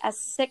as many as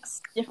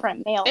 6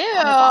 different males. Ew.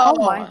 Oh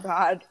my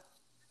god.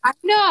 I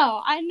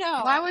know.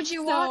 Why would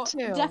you want to?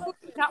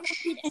 Definitely not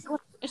working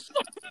English.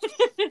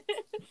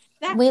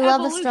 We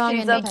love a strong,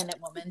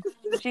 independent woman.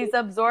 She's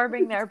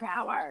absorbing their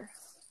power.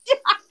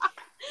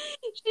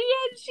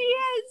 She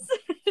is.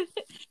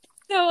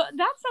 So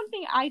that's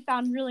something I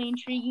found really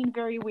intriguing,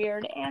 very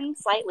weird, and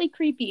slightly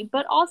creepy,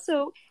 but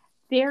also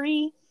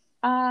very,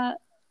 I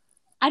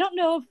don't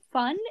know if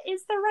fun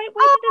is the right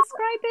way to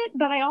describe it,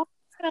 but I also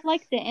kind of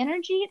like the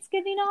energy it's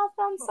giving off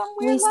on some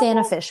weird level. We stand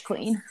a fish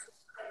queen.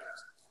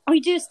 We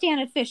do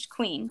stand a fish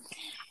queen.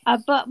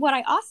 But what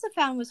I also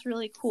found was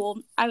really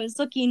cool, I was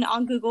looking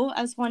on Google,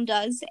 as one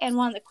does, and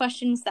one of the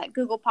questions that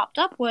Google popped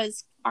up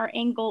was, are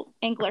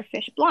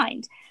anglerfish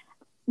blind?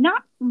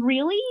 Not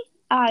really.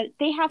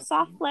 They have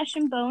soft flesh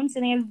and bones,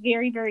 and they have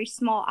very, very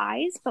small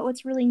eyes. But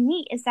what's really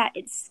neat is that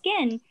its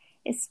skin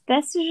is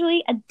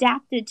specially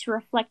adapted to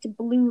reflect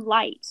blue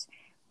light,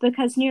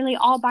 because nearly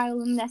all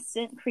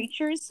bioluminescent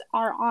creatures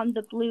are on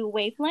the blue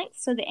wavelength.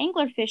 So the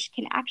anglerfish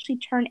can actually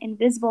turn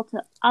invisible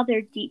to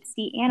other deep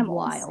sea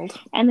animals. Wild.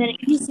 And then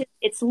it uses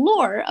its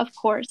lure, of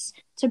course,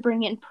 to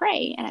bring in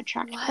prey and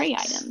attract prey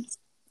items.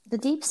 The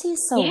deep sea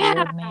is so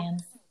weird, man.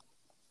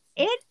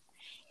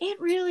 It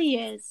really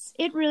is.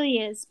 It really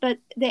is. But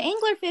the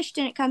anglerfish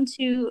didn't come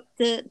to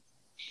the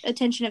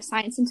attention of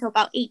science until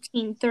about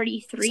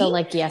 1833. So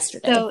like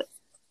yesterday. So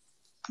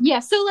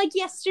like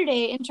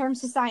yesterday in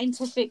terms of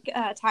scientific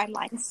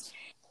timelines.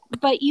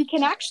 But you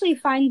can actually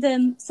find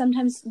them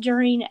sometimes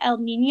during El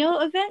Nino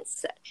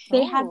events.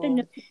 They have been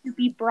known to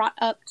be brought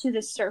up to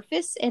the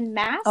surface in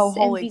mass. Oh,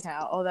 holy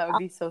cow. Oh, that would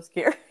be so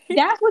scary.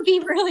 That would be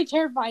really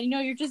terrifying. You know,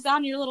 you're just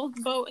on your little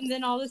boat and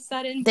then all of a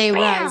sudden, they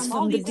bam, rise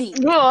from the deep.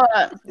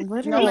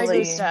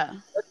 Literally.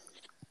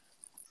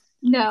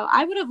 No,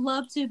 I would have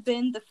loved to have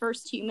been the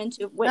first human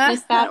to have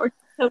witnessed that or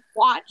to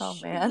watch. Oh,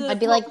 man. I'd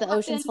be like, the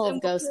ocean's full of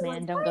ghosts,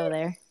 man. Don't go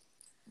there.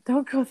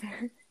 Don't go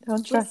there.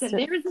 Don't trust it.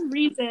 There's a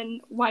reason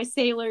why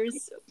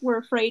sailors were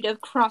afraid of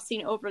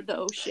crossing over the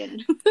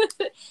ocean.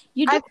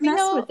 You don't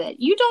mess with it.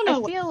 You don't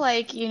know. I feel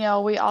like,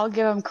 we all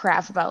give them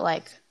crap about,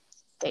 like,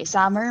 they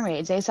saw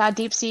mermaids, they saw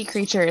deep sea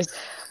creatures.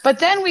 But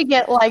then we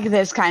get, like,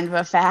 this kind of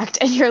a fact,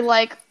 and you're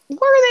like, were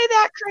they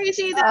that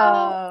crazy, though?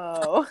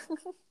 Oh.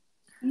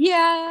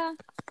 Yeah.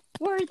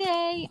 Were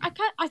they?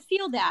 I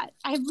feel that.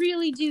 I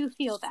really do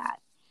feel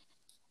that.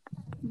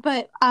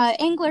 But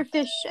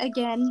anglerfish,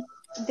 again,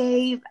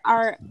 they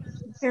are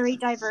very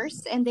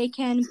diverse, and they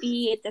can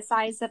be the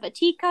size of a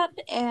teacup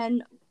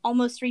and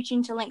almost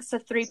reaching to lengths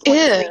of 3.3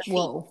 feet.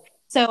 Whoa.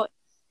 So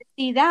to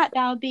see that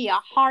would be a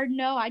hard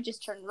no. I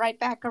just turn right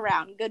back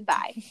around.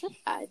 Goodbye.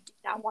 I do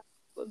not want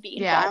to be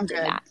involved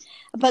in that.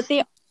 But they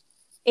are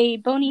a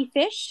bony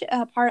fish,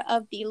 part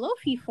of the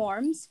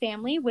Lophiiformes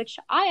family, which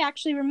I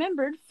actually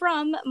remembered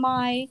from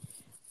my,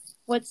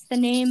 what's the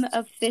name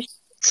of fish?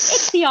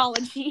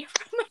 Ichthyology.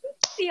 From my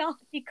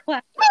ichthyology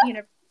class at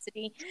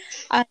university.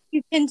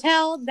 You can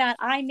tell that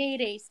I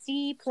made a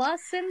C+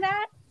 in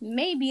that,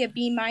 maybe a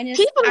B-.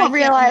 People don't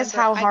realize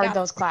how hard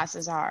those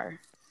classes are.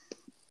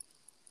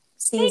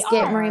 C's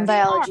get marine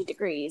biology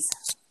degrees.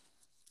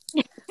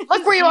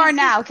 Look where you are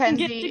now,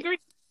 Kenzie.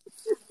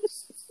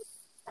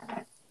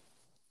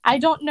 I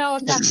don't know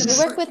if that's going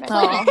to work with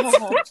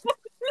Oh.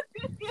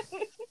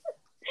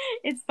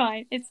 It's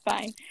fine. It's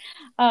fine.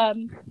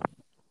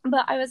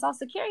 But I was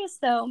also curious,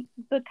 though,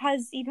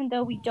 because even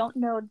though we don't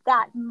know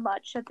that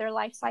much of their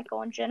life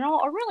cycle in general,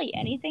 or really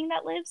anything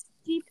that lives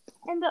deep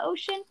in the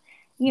ocean,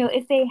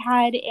 if they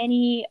had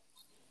any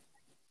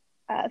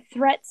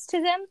threats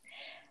to them.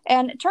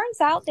 And it turns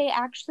out they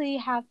actually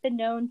have been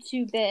known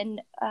to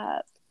been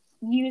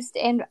used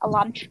in a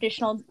lot of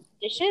traditional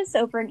dishes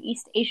over in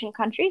East Asian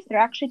countries. They're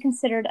actually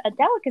considered a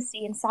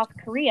delicacy in South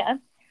Korea.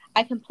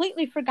 I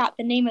completely forgot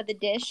the name of the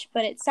dish,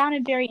 but it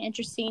sounded very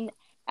interesting.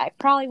 I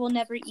probably will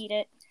never eat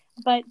it.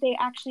 But they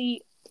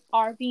actually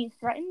are being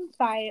threatened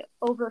by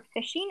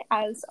overfishing,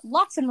 as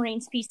lots of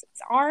marine species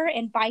are,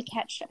 and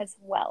bycatch as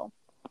well.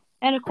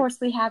 And of course,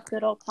 we have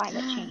good old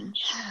climate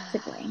change to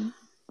blame.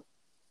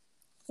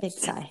 Big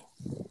sigh.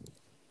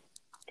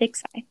 Big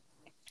sigh.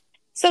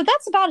 So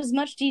that's about as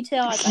much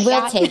detail as I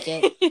We'll got. take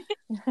it.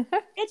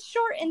 It's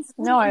short and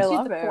sweet No, I and to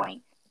love the it.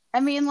 point. I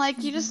mean,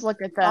 like, you just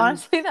look at them.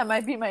 Honestly, that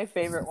might be my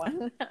favorite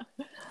one.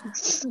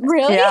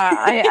 Really?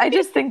 Yeah, I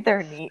just think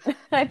they're neat.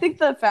 I think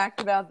the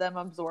fact about them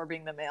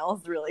absorbing the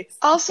males really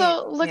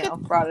Also, look you know,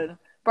 brought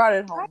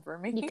it home for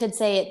me. You could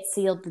say it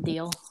sealed the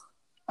deal.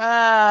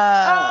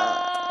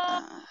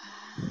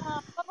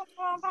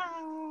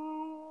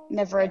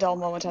 Never a dull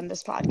moment on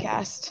this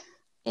podcast.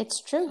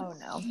 It's true. Oh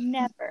no.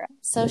 Never.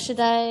 So should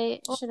I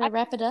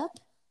wrap it up?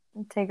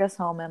 Take us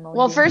home, Emily.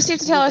 Well, first you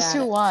have to tell You us got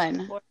who it.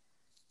 won.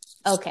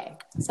 Okay.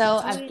 So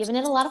I've given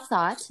it a lot of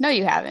thought. No,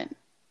 you haven't.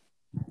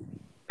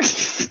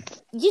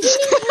 You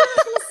didn't even hear what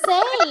I was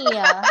gonna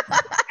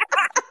say.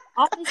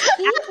 All these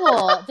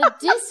people, the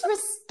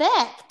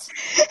disrespect,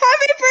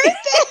 Happy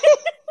birthday!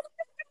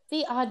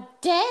 the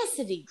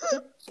audacity.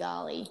 Good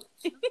golly.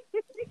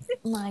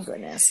 My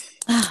goodness.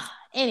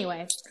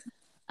 Anyway,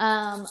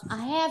 I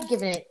have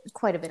given it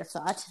quite a bit of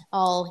thought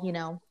all,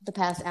 the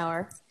past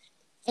hour.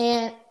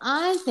 And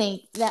I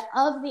think that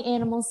of the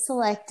animals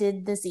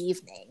selected this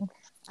evening,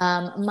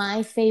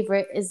 my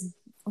favorite is,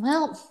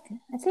 I'm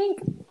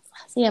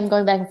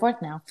going back and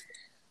forth now.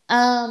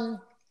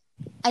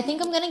 I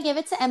think I'm going to give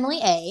it to Emily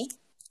A.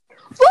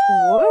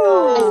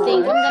 I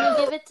think I'm going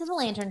to give it to the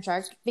Lantern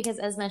Shark because,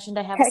 as mentioned,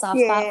 I have a soft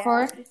spot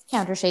for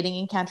counter shading,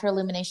 and counter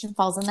illumination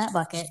falls in that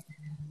bucket.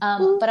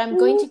 But I'm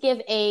going to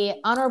give a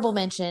honorable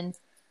mention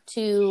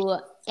to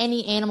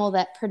any animal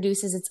that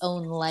produces its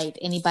own light,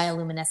 any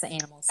bioluminescent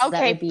animals. So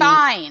that would be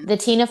fine. the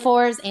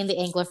ctenophores and the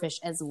anglerfish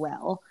as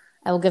well.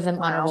 I will give them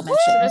honorable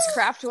mention. Just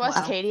craft to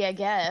us, Katie, I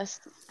guess.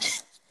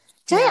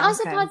 Giant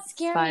ocelopods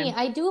scare me.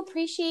 I do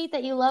appreciate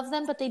that you love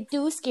them, but they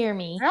do scare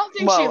me. I don't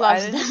think she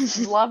loves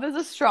them. Love is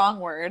a strong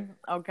word.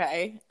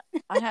 Okay.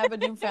 I have a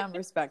newfound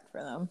respect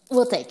for them.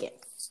 We'll take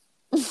it.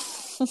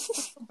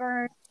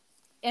 Burn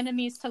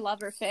enemies to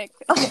lover fic.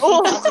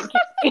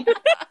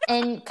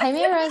 And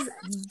chimeras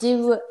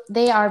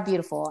they are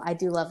beautiful. I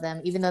do love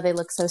them, even though they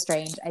look so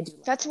strange. I do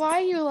love That's why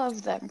you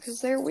love them, because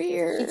they're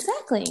weird.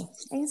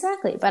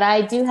 Exactly. But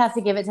I do have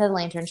to give it to the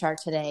Lantern Shark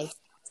today.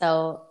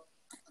 So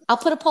I'll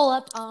put a poll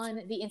up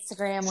on the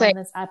Instagram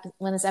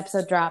when this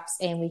episode drops,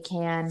 and we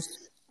can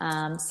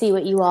see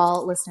what you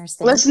all listeners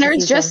think.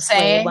 Listeners, just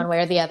saying, one way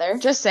or the other.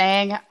 Just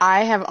saying,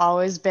 I have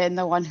always been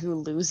the one who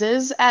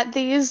loses at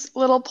these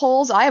little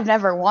polls. I have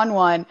never won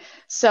one.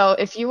 So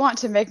if you want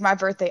to make my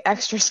birthday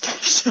extra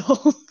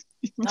special,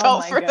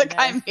 vote for the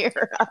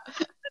Chimera.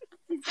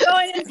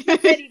 Going into the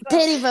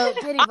Pity vote.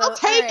 I'll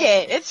take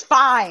it. It's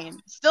fine.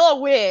 Still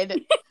a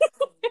win.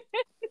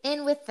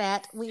 And with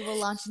that, we will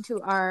launch into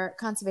our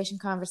conservation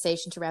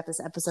conversation to wrap this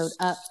episode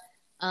up.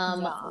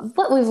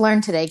 What we've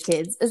learned today,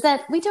 kids, is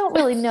that we don't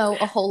really know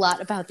a whole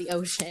lot about the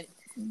ocean,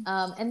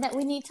 and that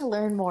we need to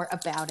learn more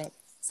about it.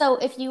 So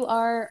if you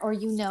are, or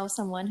you know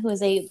someone who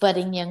is a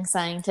budding young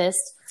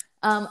scientist,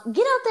 get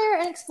out there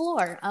and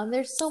explore.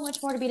 There's so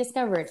much more to be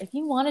discovered. If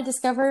you want to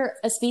discover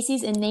a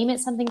species and name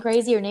it something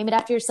crazy or name it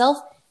after yourself,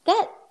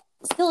 that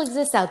still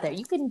exists out there.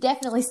 You can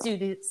definitely still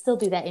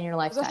do that in your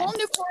lifetime. There's a whole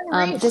new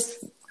coral reef.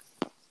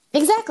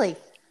 Exactly.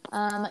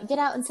 Get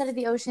out and study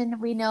the ocean.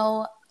 We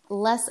know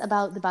less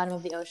about the bottom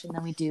of the ocean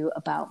than we do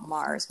about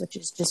Mars, which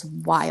is just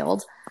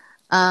wild.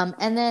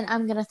 And then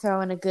I'm going to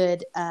throw in a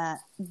good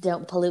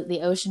don't pollute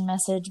the ocean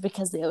message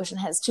because the ocean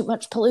has too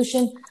much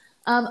pollution.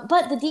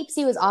 But the deep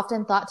sea was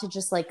often thought to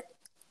just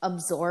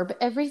absorb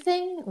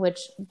everything, which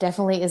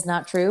definitely is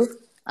not true.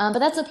 But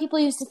that's what people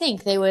used to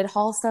think. They would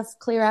haul stuff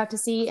clear out to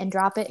sea and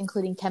drop it,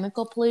 including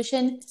chemical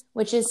pollution,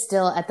 which is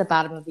still at the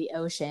bottom of the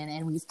ocean.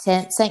 And we've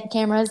sent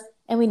cameras,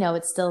 and we know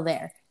it's still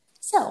there.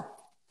 So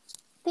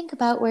think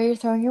about where you're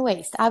throwing your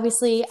waste.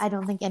 Obviously, I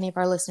don't think any of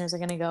our listeners are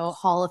going to go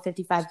haul a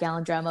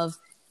 55-gallon drum of,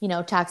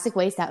 toxic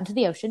waste out into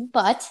the ocean.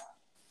 But,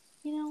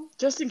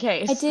 just in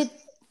case.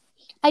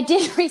 I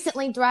did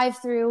recently drive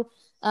through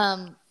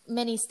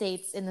many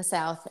states in the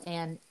South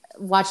and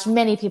watched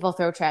many people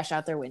throw trash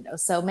out their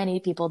windows. So many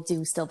people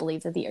do still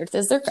believe that the earth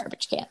is their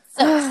garbage can.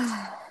 So,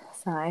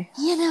 sigh.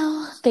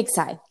 Big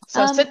sigh.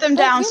 So sit them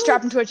down,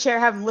 strap them to a chair,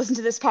 have them listen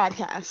to this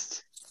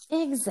podcast.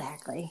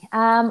 Exactly.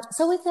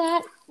 So with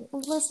that,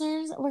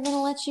 listeners, we're going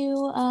to let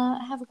you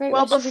have a great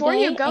Well, rest of your before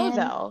day. you go,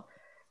 though,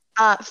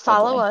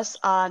 follow us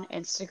on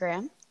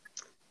Instagram,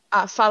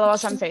 follow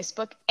us on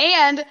Facebook,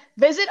 and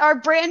visit our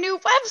brand new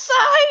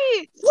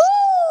website.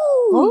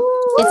 Woo!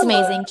 It's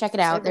amazing. Check it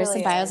out. It There's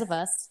really some bios is. of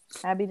us.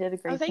 Abby did a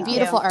great job.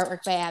 Beautiful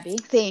artwork by Abby.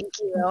 Thank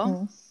you.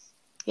 Mm-hmm.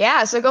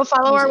 Yeah, so go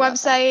follow our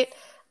Usually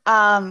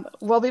website.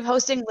 We'll be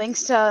posting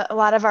links to a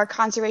lot of our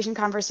conservation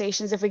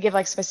conversations if we give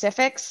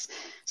specifics.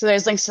 So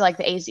there's links to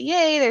the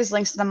AZA, there's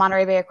links to the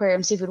Monterey Bay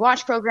Aquarium Seafood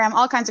Watch Program,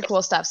 all kinds of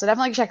cool stuff. So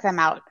definitely check them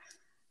out.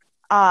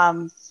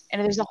 And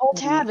there's a whole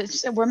tab.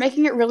 We're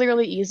making it really,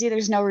 really easy.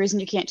 There's no reason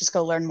you can't just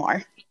go learn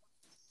more.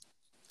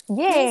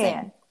 Yeah.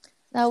 Amazing.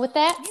 So with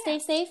that, stay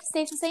safe,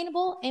 stay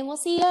sustainable, and we'll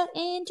see you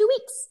in 2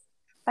 weeks.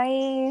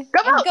 Bye.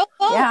 Go vote! Go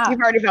vote. Yeah. You've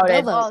already voted.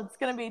 Go vote. Well, it's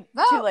going to be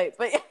too late,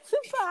 but yes.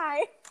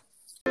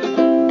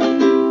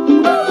 Bye.